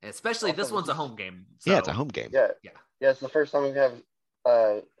 Especially this one's a home game. So. Yeah, it's a home game. Yeah. It's the first time we have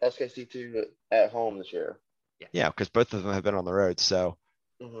SKC2 at home this year. Yeah, because both of them have been on the road. So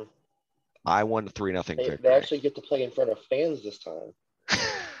I won 3-0 victory. They actually get to play in front of fans this time.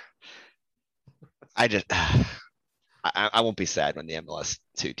 I won't be sad when the MLS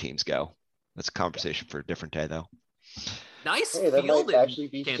 2 teams go. That's a conversation for a different day, though. Nice field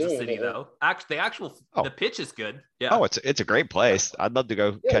in Kansas City, though. The pitch is good. Yeah. Oh, it's a great place. I'd love to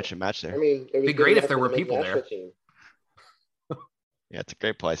go catch a match there. I mean, it'd be great if there were people there. Yeah, it's a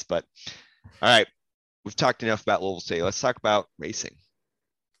great place. But all right, we've talked enough about Louisville City. Let's talk about racing.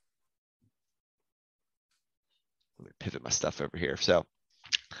 Let me pivot my stuff over here. So,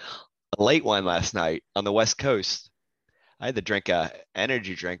 a late one last night on the West Coast. I had to drink a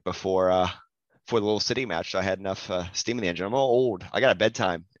energy drink before the Louisville City match, so I had enough steam in the engine. I'm all old. I got a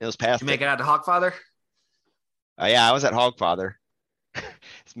bedtime. It was past. You make it out to Hogfather? Yeah, I was at Hogfather.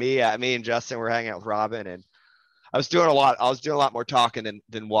 It's me and Justin were hanging out with Robin, and I was doing a lot more talking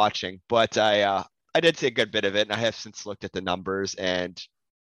than watching, but I did see a good bit of it, and I have since looked at the numbers, and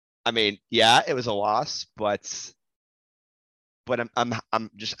I mean, yeah, it was a loss, but I'm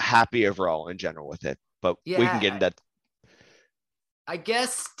just happy overall in general with it. But we can get into that. I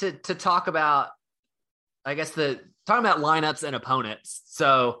guess to talk about, talking about lineups and opponents.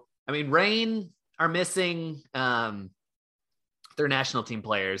 So, I mean, Reign are missing their national team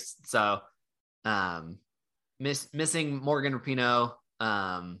players. So, missing Morgan Rapinoe,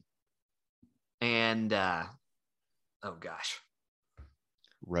 and oh gosh,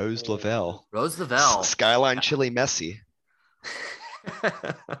 Rose Lavelle, Skyline Chili Messi.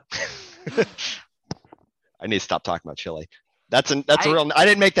 I need to stop talking about chili. That's a real. I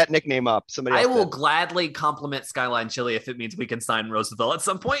didn't make that nickname up. Somebody else will did. gladly compliment Skyline Chili if it means we can sign Roosevelt at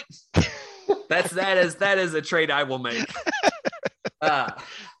some point. that is a trade I will make.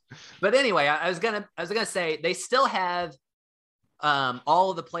 But anyway, I was gonna say they still have all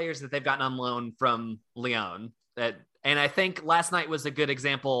of the players that they've gotten on loan from Lyon. And I think last night was a good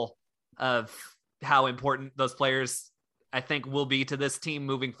example of how important those players I think will be to this team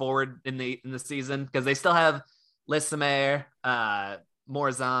moving forward in the season, because they still have Lissamer,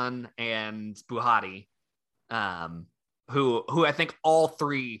 Morzan, and Buhati, who I think all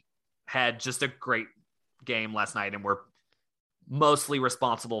three had just a great game last night and were mostly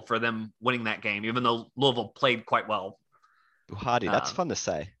responsible for them winning that game, even though Louisville played quite well. Buhati, that's fun to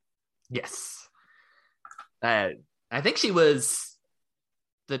say. Yes. I think she was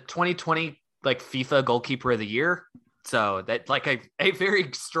the 2020 like FIFA goalkeeper of the year. So that like a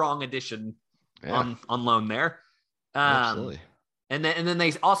very strong addition on loan there. Absolutely. And then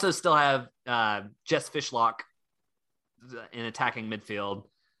they also still have Jess Fishlock in attacking midfield.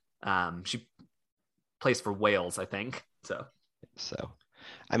 She plays for Wales, I think. So,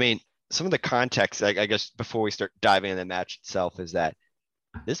 I mean, some of the context, I guess, before we start diving in the match itself, is that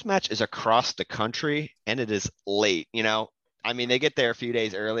this match is across the country and it is late. You know, I mean, they get there a few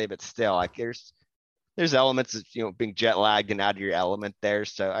days early, but still, like there's elements of, you know, being jet lagged and out of your element there.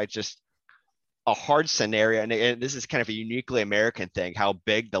 So a hard scenario, and this is kind of a uniquely American thing, how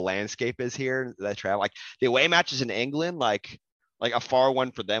big the landscape is here that travel. Like the away matches in England, like a far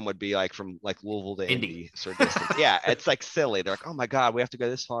one for them would be like from like Louisville to Indy sort of distance. Yeah, it's like silly. They're like, oh my God, we have to go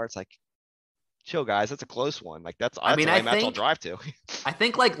this far. It's like, chill, guys. That's a close one. Like that's a match I'll drive to. I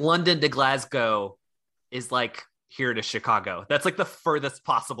think like London to Glasgow is like here to Chicago. That's like the furthest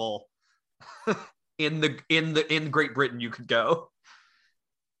possible in Great Britain you could go.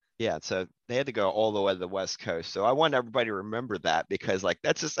 Yeah, so they had to go all the way to the West Coast. So I want everybody to remember that, because like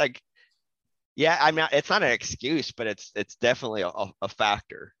that's just like Yeah, I'm not. It's not an excuse, but it's definitely a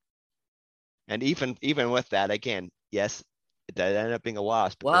factor. And even with that, again, yes, that ended up being a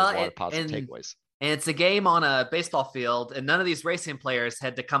loss, but there's Well, a lot of positive takeaways. and it's a game on a baseball field, and none of these racing players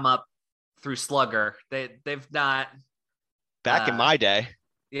had to come up through slugger. They've not. Back in my day,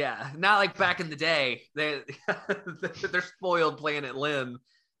 Yeah, not like back in the day. They're spoiled playing at Lynn,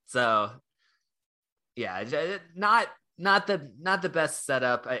 so yeah, not the best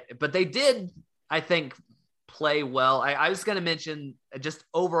setup, but they did, I think, play well. I was going to mention just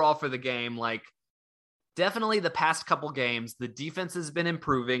overall for the game, like definitely the past couple games, the defense has been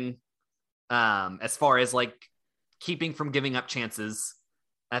improving as far as like keeping from giving up chances.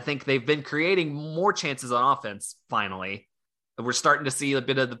 I think they've been creating more chances on offense finally. We're starting to see a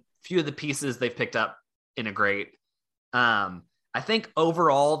bit of the few of the pieces they've picked up integrate. I think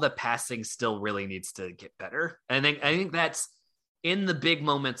overall the passing still really needs to get better. And I think that's in the big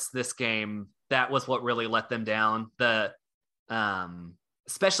moments this game. That was what really let them down. The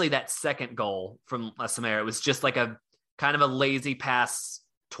especially that second goal from Lesamere. It was just like a kind of a lazy pass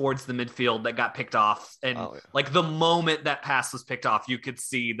towards the midfield that got picked off. And like the moment that pass was picked off, you could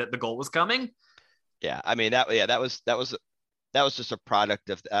see that the goal was coming. Yeah, I mean that was just a product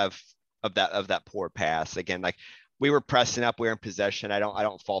of that poor pass. Again, like we were pressing up, we were in possession. I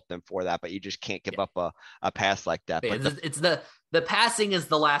don't fault them for that, but you just can't give up a pass like that. But it's the passing is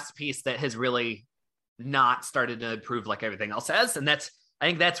the last piece that has really not started to improve like everything else has. And I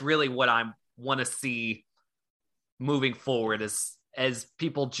think that's really what I want to see moving forward as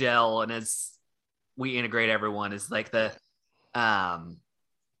people gel and as we integrate everyone is like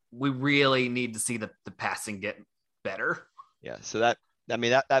we really need to see the passing get better. Yeah. So that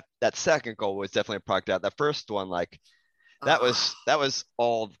second goal was definitely a product of that. First one, like that was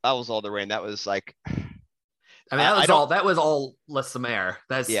all the rain. That was like, I mean, that was all Lesamere.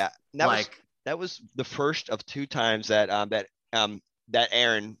 That's that was the first of two times that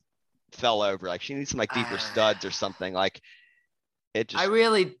Aaron fell over. Like she needs some like deeper studs or something. Like it just.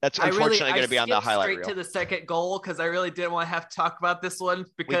 That's unfortunately going to be on the highlight reel. Straight to the second goal because I really didn't want to have to talk about this one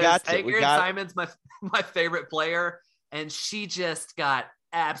because Aaron Simon's my favorite player, and she just got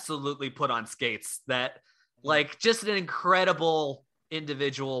absolutely put on skates. That like just an incredible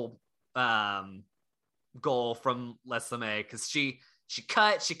individual goal from Lesamé because she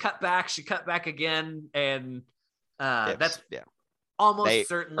cut back again, and that's almost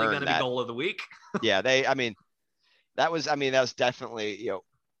certainly going to be goal of the week. Yeah, that was definitely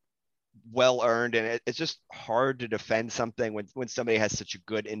well earned, and it's just hard to defend something when somebody has such a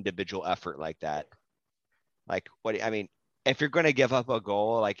good individual effort like that. Like if you're going to give up a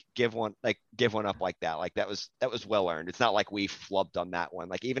goal, like give one up like that. Like that was well earned. It's not like we flubbed on that one.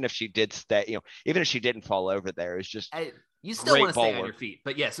 Like even if she did stay, even if she didn't fall over there, it's just you still want to stay on your feet.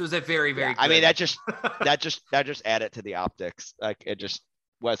 But yes, it was a very, very good. I mean, that just added to the optics. Like it just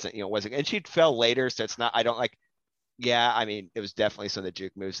wasn't, and she fell later, so it's not. I don't like. Yeah, I mean, it was definitely some of the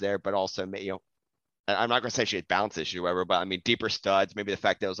juke moves there, but also, I'm not going to say she had bounce issues or whatever, but I mean, deeper studs, maybe the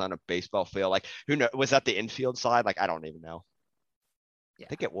fact that it was on a baseball field, like who knows, was that the infield side? Like, I don't even know. Yeah. I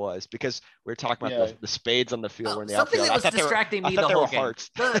think it was because we were talking about the spades on the field. Were in the something outfield. that was distracting me the whole game.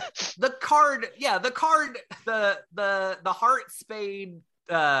 Hearts. The card, the heart spade,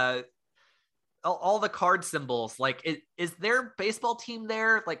 all the card symbols. Like, is their baseball team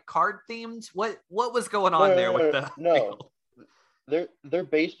there like card themed? What was going on there with the no? Their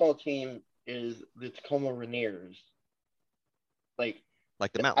baseball team is the Tacoma Rainiers. Like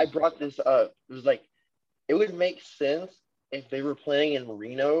the mountain. I brought this up. It was like it would make sense if they were playing in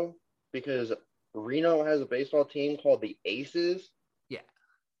Reno because Reno has a baseball team called the Aces. Yeah.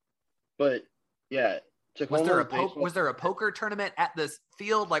 But yeah, was there a poker tournament at this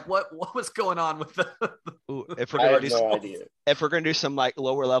field? Like what was going on with the if we're gonna do some like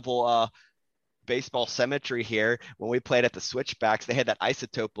lower level baseball symmetry here, when we played at the Switchbacks, they had that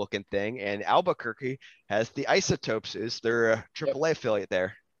isotope looking thing, and Albuquerque has the Isotopes is their AAA affiliate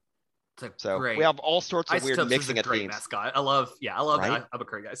there. So we have all sorts of weird mixing of themes. Mascot. I love right?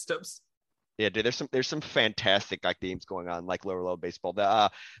 Albuquerque Isotopes. Yeah, dude, there's some fantastic like themes going on, like lower level baseball.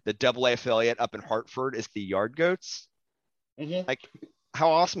 The AA affiliate up in Hartford is the Yard Goats. Mm-hmm. Like,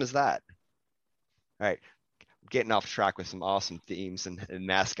 how awesome is that? All right, getting off track with some awesome themes and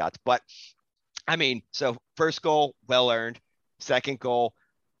mascots, but I mean, so first goal well earned, second goal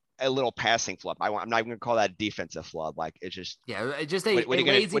a little passing flub. I'm not even gonna call that a defensive flub. Like it's just what are you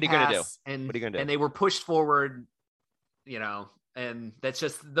gonna do? And they were pushed forward, and that's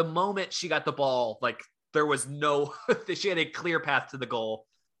just the moment she got the ball. Like there was she had a clear path to the goal.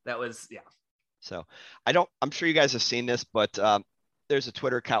 That was. So I'm sure you guys have seen this, but there's a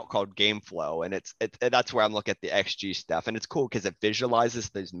Twitter account called Game Flow, and that's where I'm looking at the XG stuff, and it's cool because it visualizes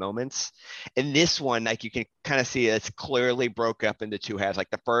those moments. In this one, like you can kind of see it's clearly broke up into two halves. Like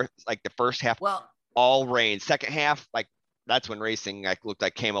the first half, all rain. Second half, like that's when racing like looked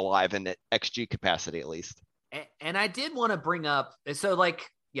like came alive in the XG capacity at least. And I did want to bring up, so like,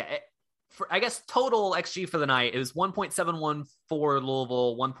 for I guess total XG for the night, it was 1.71 for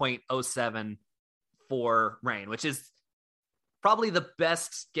Louisville, 1.07 for Reign, which is probably the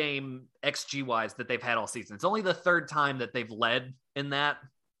best game XG wise that they've had all season. It's only the third time that they've led in that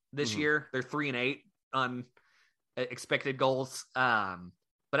this year. They're 3-8 on expected goals.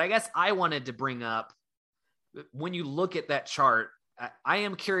 But I guess I wanted to bring up, when you look at that chart, I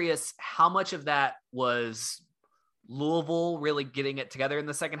am curious how much of that was Louisville really getting it together in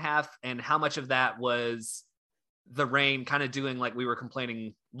the second half, and how much of that was the Reign kind of doing like we were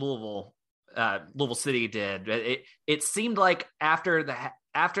complaining Louisville City did. It seemed like after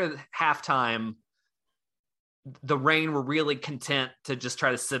halftime, the Reign were really content to just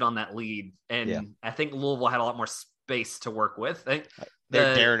try to sit on that lead, and I think Louisville had a lot more space to work with.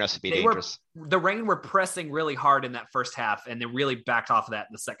 They're daring us to be dangerous. The Reign were pressing really hard in that first half, and they really backed off of that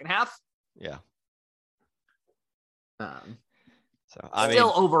in the second half. Yeah. So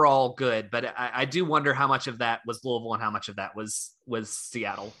still overall good, but I do wonder how much of that was Louisville and how much of that was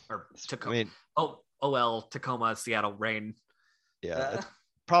Seattle or Tacoma. Tacoma, Seattle, Reign. Yeah, it's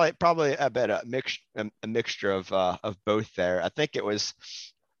probably a bit a mixture of both there. I think it was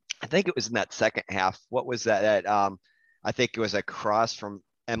in that second half. What was that? I think it was a cross from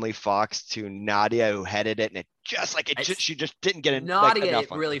Emily Fox to Nadia, who headed it, and she just didn't get Nadia. Enough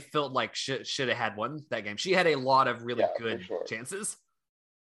it really felt like should have had one that game. She had a lot of really good chances.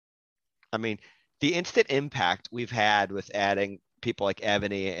 I mean, the instant impact we've had with adding people like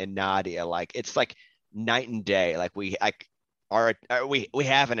Ebony and Nadia, like it's like night and day. Like we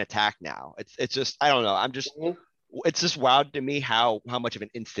have an attack now. It's just, I don't know. It's just wild to me how much of an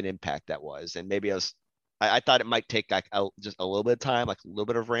instant impact that was. And maybe I thought it might take like just a little bit of time, like a little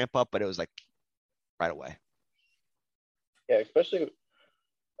bit of ramp up, but it was like right away. Yeah, especially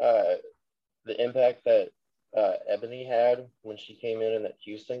the impact that Ebony had when she came in that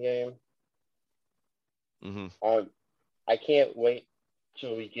Houston game. Mm-hmm. I can't wait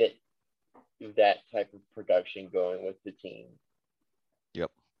till we get that type of production going with the team.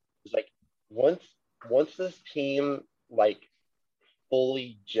 Yep. It's like once this team like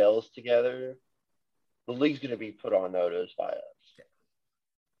fully gels together, the league's going to be put on notice by us.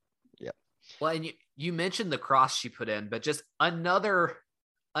 Yep. Well, and you mentioned the cross she put in, but just another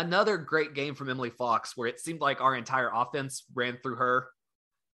great game from Emily Fox, where it seemed like our entire offense ran through her.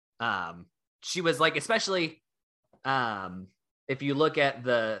 She was like, especially if you look at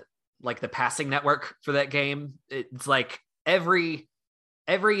the passing network for that game, it's like every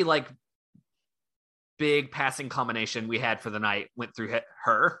like big passing combination we had for the night went through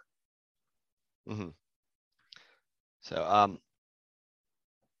her. Mm-hmm. So,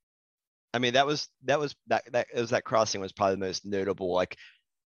 I mean, that crossing was probably the most notable, like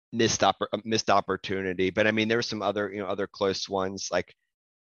missed opportunity. But I mean, there were some other close ones. Like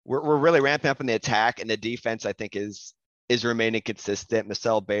we're really ramping up in the attack, and the defense I think is remaining consistent.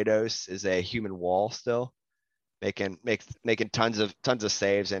 Marcel Bedos is a human wall still, making tons of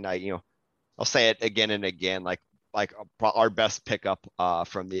saves, and I'll say it again and again, like our best pickup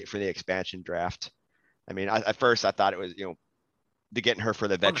from the expansion draft. I mean, at first I thought it was to getting her for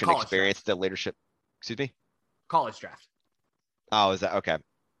the veteran experience, the leadership. Excuse me. College draft. Oh, is that okay?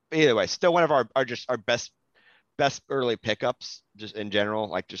 Either way, still one of our best early pickups, just in general,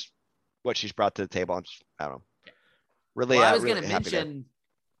 like just what she's brought to the table. I don't know. Really, well, I was really going to mention.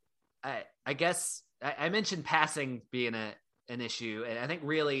 I guess I mentioned passing being an issue, and I think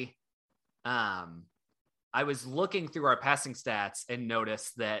really, I was looking through our passing stats and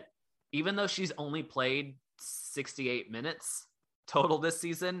noticed that even though she's only played 68 minutes total this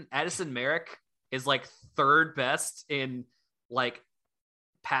season, Addison Merrick is like third best in like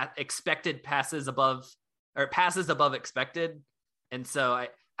expected passes above expected. And so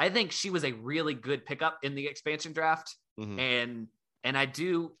I think she was a really good pickup in the expansion draft. Mm-hmm. And I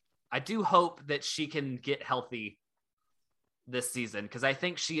do hope that she can get healthy this season, because I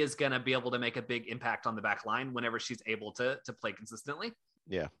think she is going to be able to make a big impact on the back line whenever she's able to play consistently.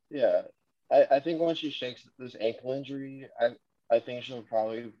 Yeah. Yeah. I think once she shakes this ankle injury, I think she'll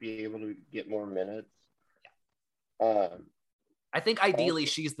probably be able to get more minutes. I think ideally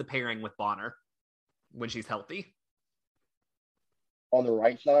she's the pairing with Bonner when she's healthy. On the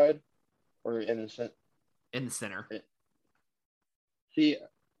right side or in the center? In the center. See,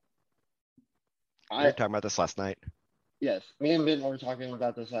 we were talking about this last night. Yes, me and Ben were talking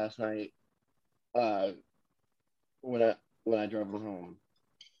about this last night. Uh, when I drove him home,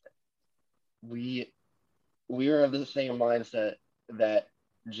 we we are of the same mindset that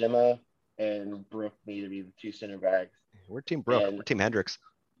Gemma and Brooke need to be the two center backs. We're Team Brooke. And We're Team Hendricks.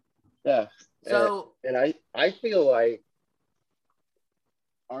 yeah, So and I feel like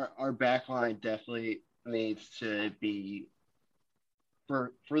our back line definitely needs to be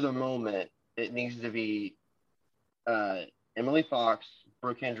for the moment. It needs to be Emily Fox,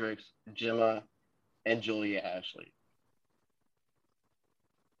 Brooke Hendricks, Gemma, and Julia Ashley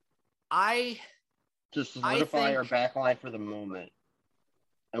I to solidify think our back line for the moment.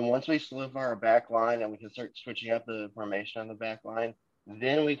 And once we solidify our back line and we can start switching up the formation on the back line,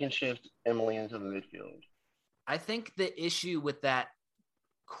 then we can shift Emily into the midfield. I think the issue with that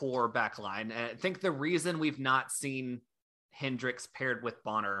core back line, and I think the reason we've not seen Hendricks paired with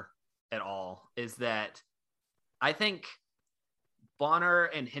Bonner at all is that I think Bonner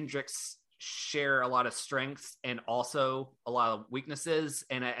and Hendricks share a lot of strengths and also a lot of weaknesses.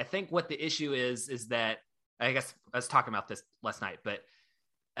 And I think what the issue is that, I guess I was talking about this last night, but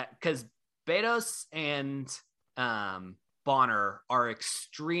because Betos and Bonner are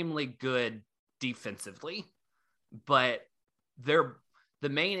extremely good defensively, but the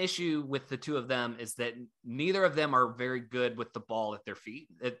main issue with the two of them is that neither of them are very good with the ball at their feet.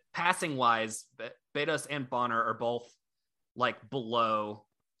 Passing wise, Betos and Bonner are both like below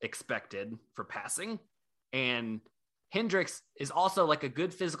expected for passing. And Hendricks is also like a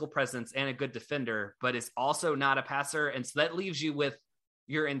good physical presence and a good defender, but is also not a passer. And so that leaves you with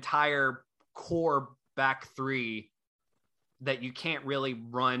your entire core back three that you can't really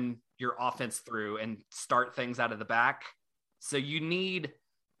run your offense through and start things out of the back. So you need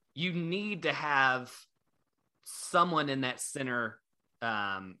to have someone in that center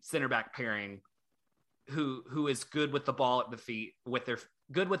back pairing who is good with the ball at the feet,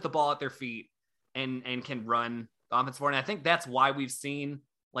 good with the ball at their feet and can run the offense forward. And I think that's why we've seen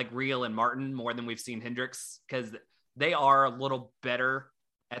like Real and Martin more than we've seen Hendricks, because they are a little better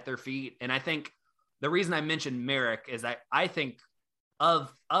at their feet. And I think the reason I mentioned Merrick is I think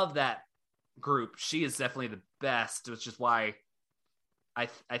of that group, she is definitely the best, which is why I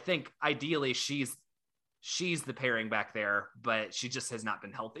think ideally she's the pairing back there, but she just has not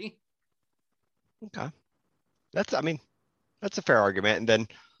been healthy. Okay. That's a fair argument. And then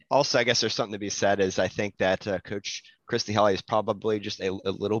also, I guess there's something to be said is I think that Coach Christy Holly is probably just a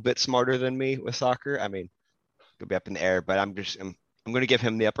little bit smarter than me with soccer. I mean, could be up in the air, but I'm going to give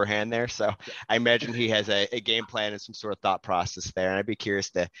him the upper hand there. So I imagine he has a game plan and some sort of thought process there. And I'd be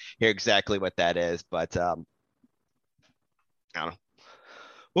curious to hear exactly what that is, but I don't know.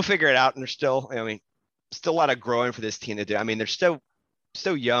 We'll figure it out. And there's still a lot of growing for this team to do. I mean, they're still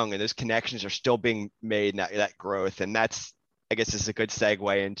young and those connections are still being made, that growth. And that's, I guess, is a good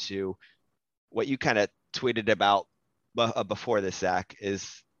segue into what you kind of tweeted about before this, Zach,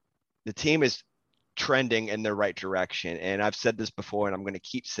 is the team is trending in the right direction. And I've said this before, and I'm going to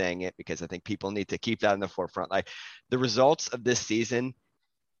keep saying it because I think people need to keep that in the forefront. Like, the results of this season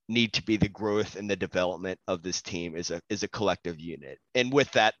need to be the growth and the development of this team as a collective unit. And with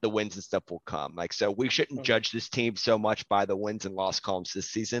that, the wins and stuff will come. Like, so we shouldn't judge this team so much by the wins and loss columns this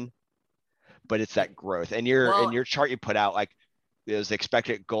season, but it's that growth. And in your chart you put out, like, there's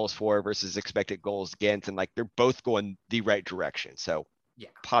expected goals for versus expected goals against, and like they're both going the right direction. So yeah,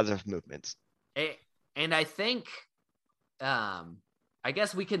 positive movements. And I think, I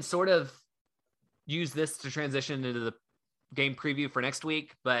guess we can sort of use this to transition into the game preview for next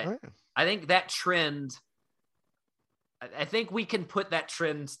week, but right. I think that trend, I think we can put that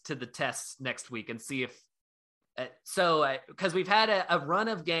trend to the test next week and see if, because we've had a run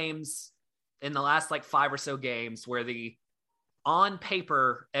of games in the last like 5 or so games where on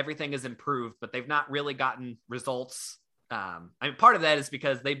paper, everything is improved, but they've not really gotten results. I mean, part of that is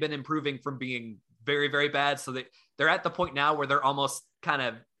because they've been improving from being very, very bad. So they're at the point now where they're almost kind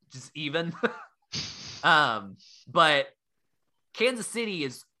of just even. But Kansas City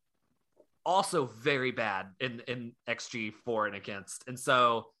is also very bad in XG for and against. And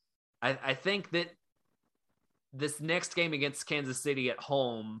so I think that this next game against Kansas City at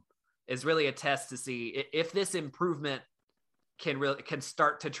home is really a test to see if this improvement can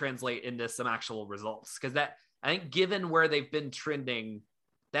start to translate into some actual results. Because that, I think, given where they've been trending,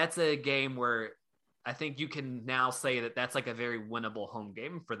 that's a game where I think you can now say that that's like a very winnable home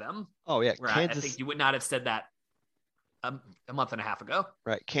game for them. Oh yeah, I think you would not have said that a month and a half ago.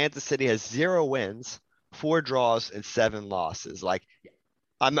 Right. Kansas City has 0 wins, 4 draws, and 7 losses. Like, yeah.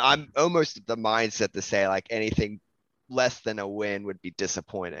 I'm almost of the mindset to say like anything less than a win would be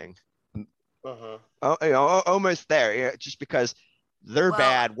disappointing. Almost there. Yeah, just because they're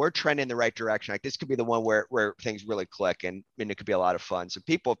bad, we're trending in the right direction. Like this could be the one where things really click, and it could be a lot of fun. So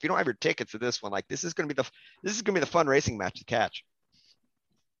people, if you don't have your tickets to this one, like this is going to be the fun racing match to catch.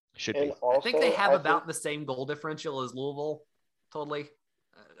 Should be. Also, I think they have about the same goal differential as Louisville, totally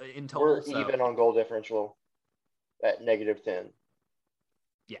in total. We're even on goal differential at -10.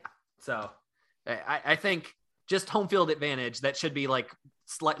 Yeah, so I think just home field advantage, that should be like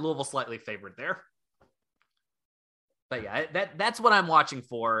Louisville slightly favored there. But yeah, that's what I'm watching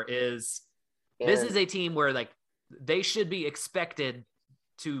for. This is a team where like they should be expected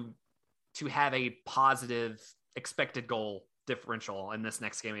to have a positive expected goal differential in this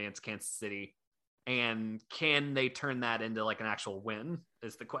next game against Kansas City. And can they turn that into like an actual win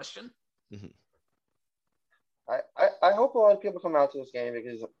is the question. Mm-hmm. I hope a lot of people come out to this game,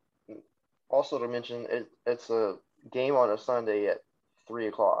 because also to mention it's a game on a Sunday at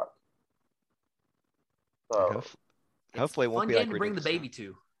 3:00. So hopefully it won't be fun like game to bring the baby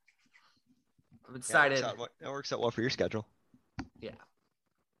to. I'm excited. That works out well for your schedule. Yeah.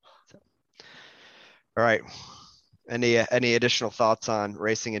 So, all right. Any additional thoughts on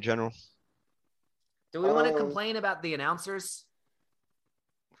racing in general? Do we want to complain about the announcers?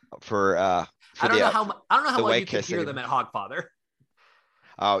 I don't know how well you can hear them at Hogfather.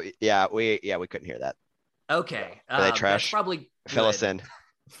 Oh yeah, we couldn't hear that. Okay, Are they trash? That's probably fill us in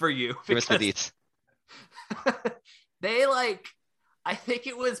for you. Give us the deets. They I think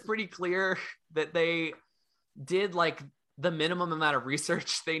it was pretty clear that they did like the minimum amount of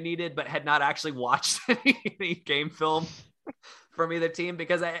research they needed, but had not actually watched any game film from either team.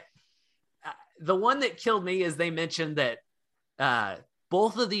 Because the one that killed me is they mentioned that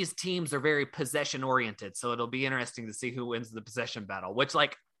both of these teams are very possession oriented. So it'll be interesting to see who wins the possession battle, which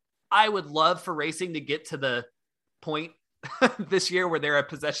I would love for racing to get to the point this year where they're a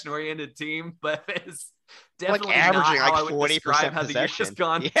possession oriented team, but it's definitely averaging not how I would 40% describe how the year has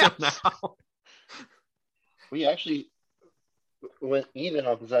gone till now. We actually went even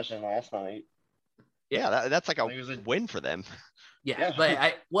on possession last night. Yeah, that's like a win for them. Yeah, but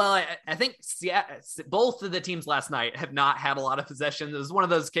I think both of the teams last night have not had a lot of possession. It was one of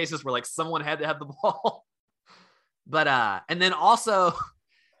those cases where someone had to have the ball. But and then also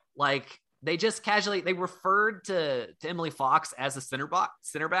they just they referred to Emily Fox as a center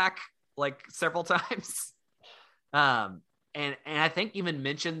back several times. And I think even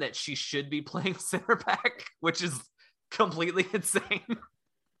mentioned that she should be playing center back, which is completely insane.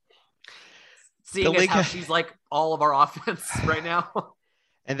 Seeing as how she's all of our offense right now.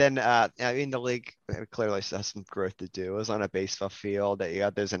 And then, the league clearly has some growth to do. It was on a baseball field that you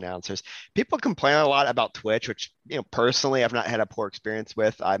got those announcers. People complain a lot about Twitch, which, personally, I've not had a poor experience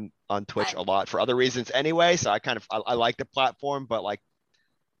with. I'm on Twitch a lot for other reasons anyway. So I like the platform, but I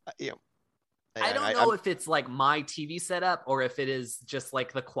don't know if it's my TV setup or if it is just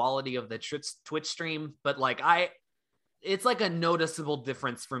the quality of the Twitch stream, but it's a noticeable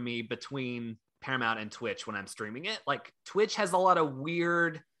difference for me between Paramount and Twitch when I'm streaming it. Twitch has a lot of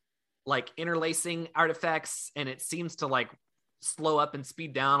weird interlacing artifacts, and it seems to slow up and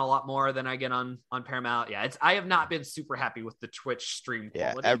speed down a lot more than I get on Paramount. Yeah, I have not been super happy with the Twitch stream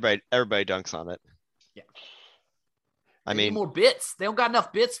quality. Yeah, everybody dunks on it. Yeah. I mean, need more bits. They don't got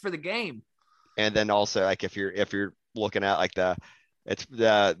enough bits for the game. And then also if you're looking at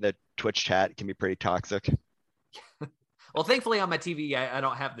the Twitch chat can be pretty toxic. Well, thankfully on my TV I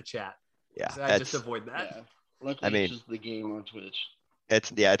don't have the chat. Yeah, so I just avoid that. Yeah. Luckily, it's just the game on Twitch.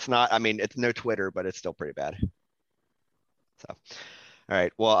 It's not. I mean, it's no Twitter, but it's still pretty bad. So, all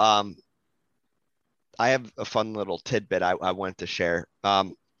right. Well, I have a fun little tidbit I wanted to share.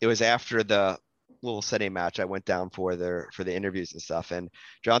 It was after the Louisville City match. I went down for the interviews and stuff, and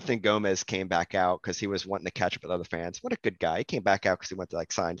Jonathan Gomez came back out because he was wanting to catch up with other fans. What a good guy! He came back out because he went to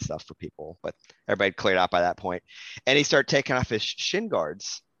sign stuff for people, but everybody cleared out by that point, and he started taking off his shin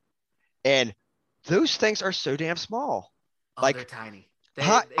guards. And those things are so damn small. Oh, they're tiny.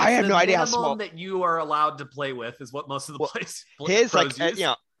 I have no idea how small that you are allowed to play with is what most of the pros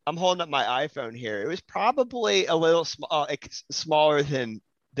use. I'm holding up my iPhone here. It was probably a little smaller than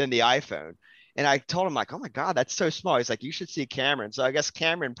the iPhone. And I told him oh my God, that's so small. He's like, you should see Cameron. So I guess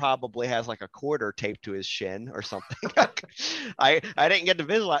Cameron probably has a quarter taped to his shin or something. I didn't get to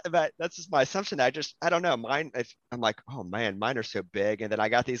visualize, but that's just my assumption. I don't know. Mine, I'm like, oh man, mine are so big. And then I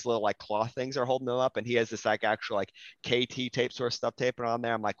got these little cloth things are holding them up, and he has this actual KT tape sort of stuff taping on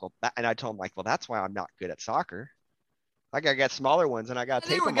there. I'm like, and I told him well, that's why I'm not good at soccer. I gotta get smaller ones, and I got to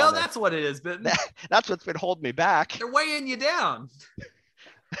tape them on there. That's what it is, but that's what's been holding me back. They're weighing you down.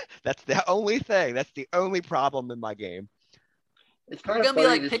 That's the only thing. That's the only problem in my game. It's kind You're of gonna be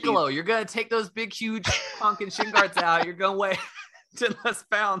funny like to Piccolo. see. You're gonna take those big, huge honking shin guards out. You're gonna weigh 10 less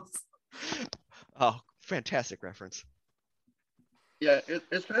pounds. Oh, fantastic reference. Yeah,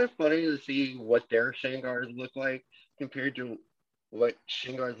 it's kind of funny to see what their shin guards look like compared to what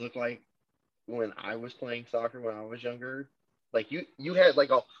shin guards look like when I was playing soccer when I was younger. Like you had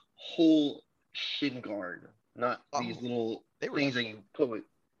like a whole shin guard, not these little things that you put with.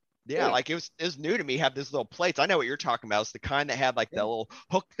 Yeah, like it was new to me. Have these little plates. I know what you're talking about. It's the kind that had like the little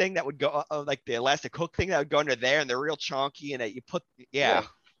hook thing that would go, like the elastic hook thing that would go under there, and they're real chunky. And you put, yeah,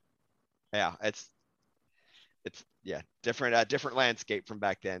 it's different landscape from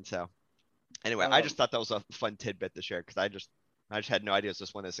back then. So anyway, I just thought that was a fun tidbit to share because I just had no idea. It's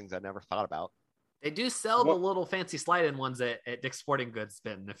just one of those things I never thought about. They do sell the little fancy slide-in ones at Dick's Sporting Goods,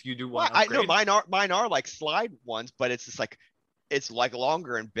 Ben. If you do want, I know mine are like slide ones, but it's just like it's like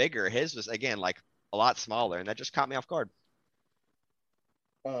longer and bigger. His was again like a lot smaller, and that just caught me off guard.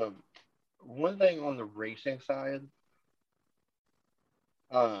 One thing on the racing side,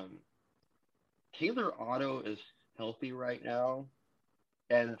 Taylor Otto is healthy right now,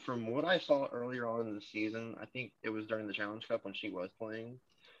 and from what I saw earlier on in the season, I think it was during the Challenge Cup when she was playing.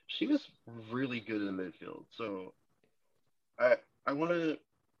 She was really good in the midfield. So I want to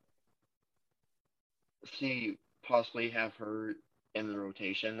see possibly have her in the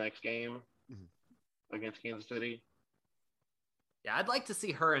rotation next game against Kansas City. Yeah, I'd like to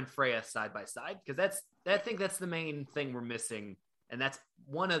see her and Freya side by side because I think that's the main thing we're missing, and that's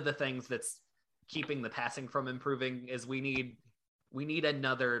one of the things that's keeping the passing from improving. Is we need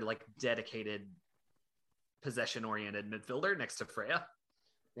another like dedicated possession oriented midfielder next to Freya.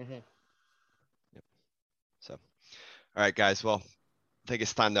 Mm-hmm. Yep. So, all right, guys. Well, I think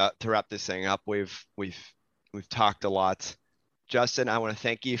it's time to wrap this thing up. We've talked a lot. Justin, I want to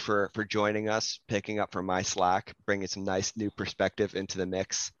thank you for joining us, picking up from my slack, bringing some nice new perspective into the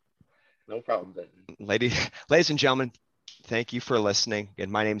mix. No problem, Benton. Ladies and gentlemen, thank you for listening. And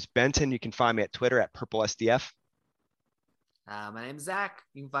my name's Benton. You can find me at Twitter at PurpleSDF. My name's Zach.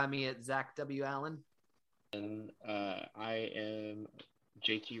 You can find me at Zach W. Allen. And I am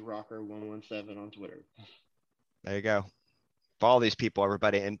JT Rocker 117 on Twitter. There you go. Follow these people,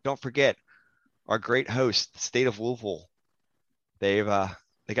 everybody. And don't forget our great host, the State of Louisville. They got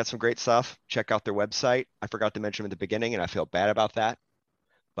some great stuff. Check out their website. I forgot to mention them at the beginning, and I feel bad about that.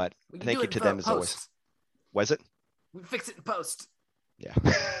 But thank you to them as always. Was it? We fix it in post. Yeah.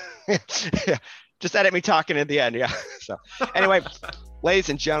 Yeah. Just edit me talking at the end. Yeah. So anyway, ladies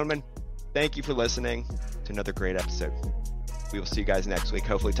and gentlemen, thank you for listening to another great episode. We will see you guys next week,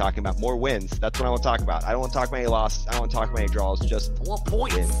 hopefully talking about more wins. That's what I want to talk about. I don't want to talk about any losses. I don't want to talk about any draws, just more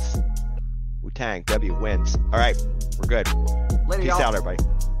points. Wins. Wu-Tang, W wins. All right, we're good. Later, Peace out, everybody.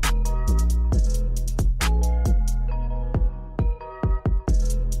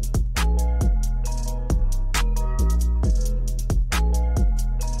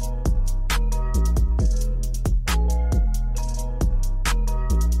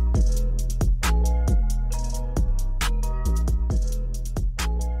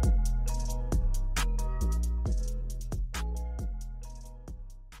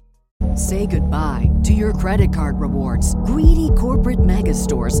 Say goodbye to your credit card rewards. Greedy corporate mega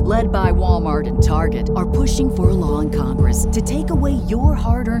stores, led by Walmart and Target, are pushing for a law in Congress to take away your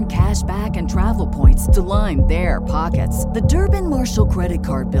hard-earned cash back and travel points to line their pockets. The Durbin-Marshall credit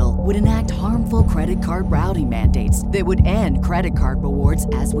card bill would enact harmful credit card routing mandates that would end credit card rewards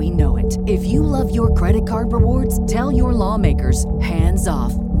as we know it. If you love your credit card rewards, tell your lawmakers, hands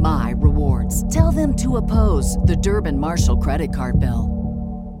off my rewards. Tell them to oppose the Durbin-Marshall credit card bill.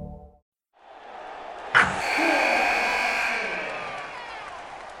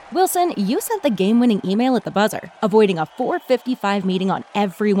 Wilson, you sent the game-winning email at the buzzer, avoiding a 4:55 meeting on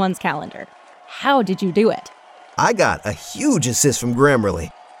everyone's calendar. How did you do it? I got a huge assist from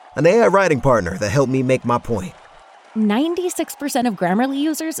Grammarly, an AI writing partner that helped me make my point. 96% of Grammarly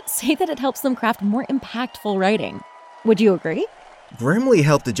users say that it helps them craft more impactful writing. Would you agree? Grammarly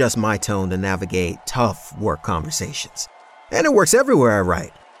helped adjust my tone to navigate tough work conversations. And it works everywhere I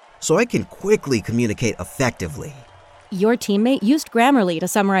write, so I can quickly communicate effectively. Your teammate used Grammarly to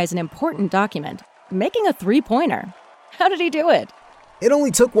summarize an important document, making a 3-pointer. How did he do it? It only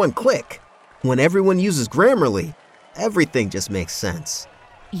took one click. When everyone uses Grammarly, everything just makes sense.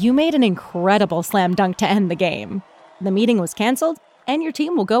 You made an incredible slam dunk to end the game. The meeting was canceled, and your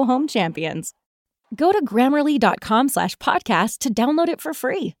team will go home champions. Go to Grammarly.com/podcast to download it for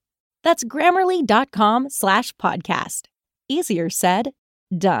free. That's Grammarly.com/podcast. Easier said,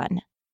 done.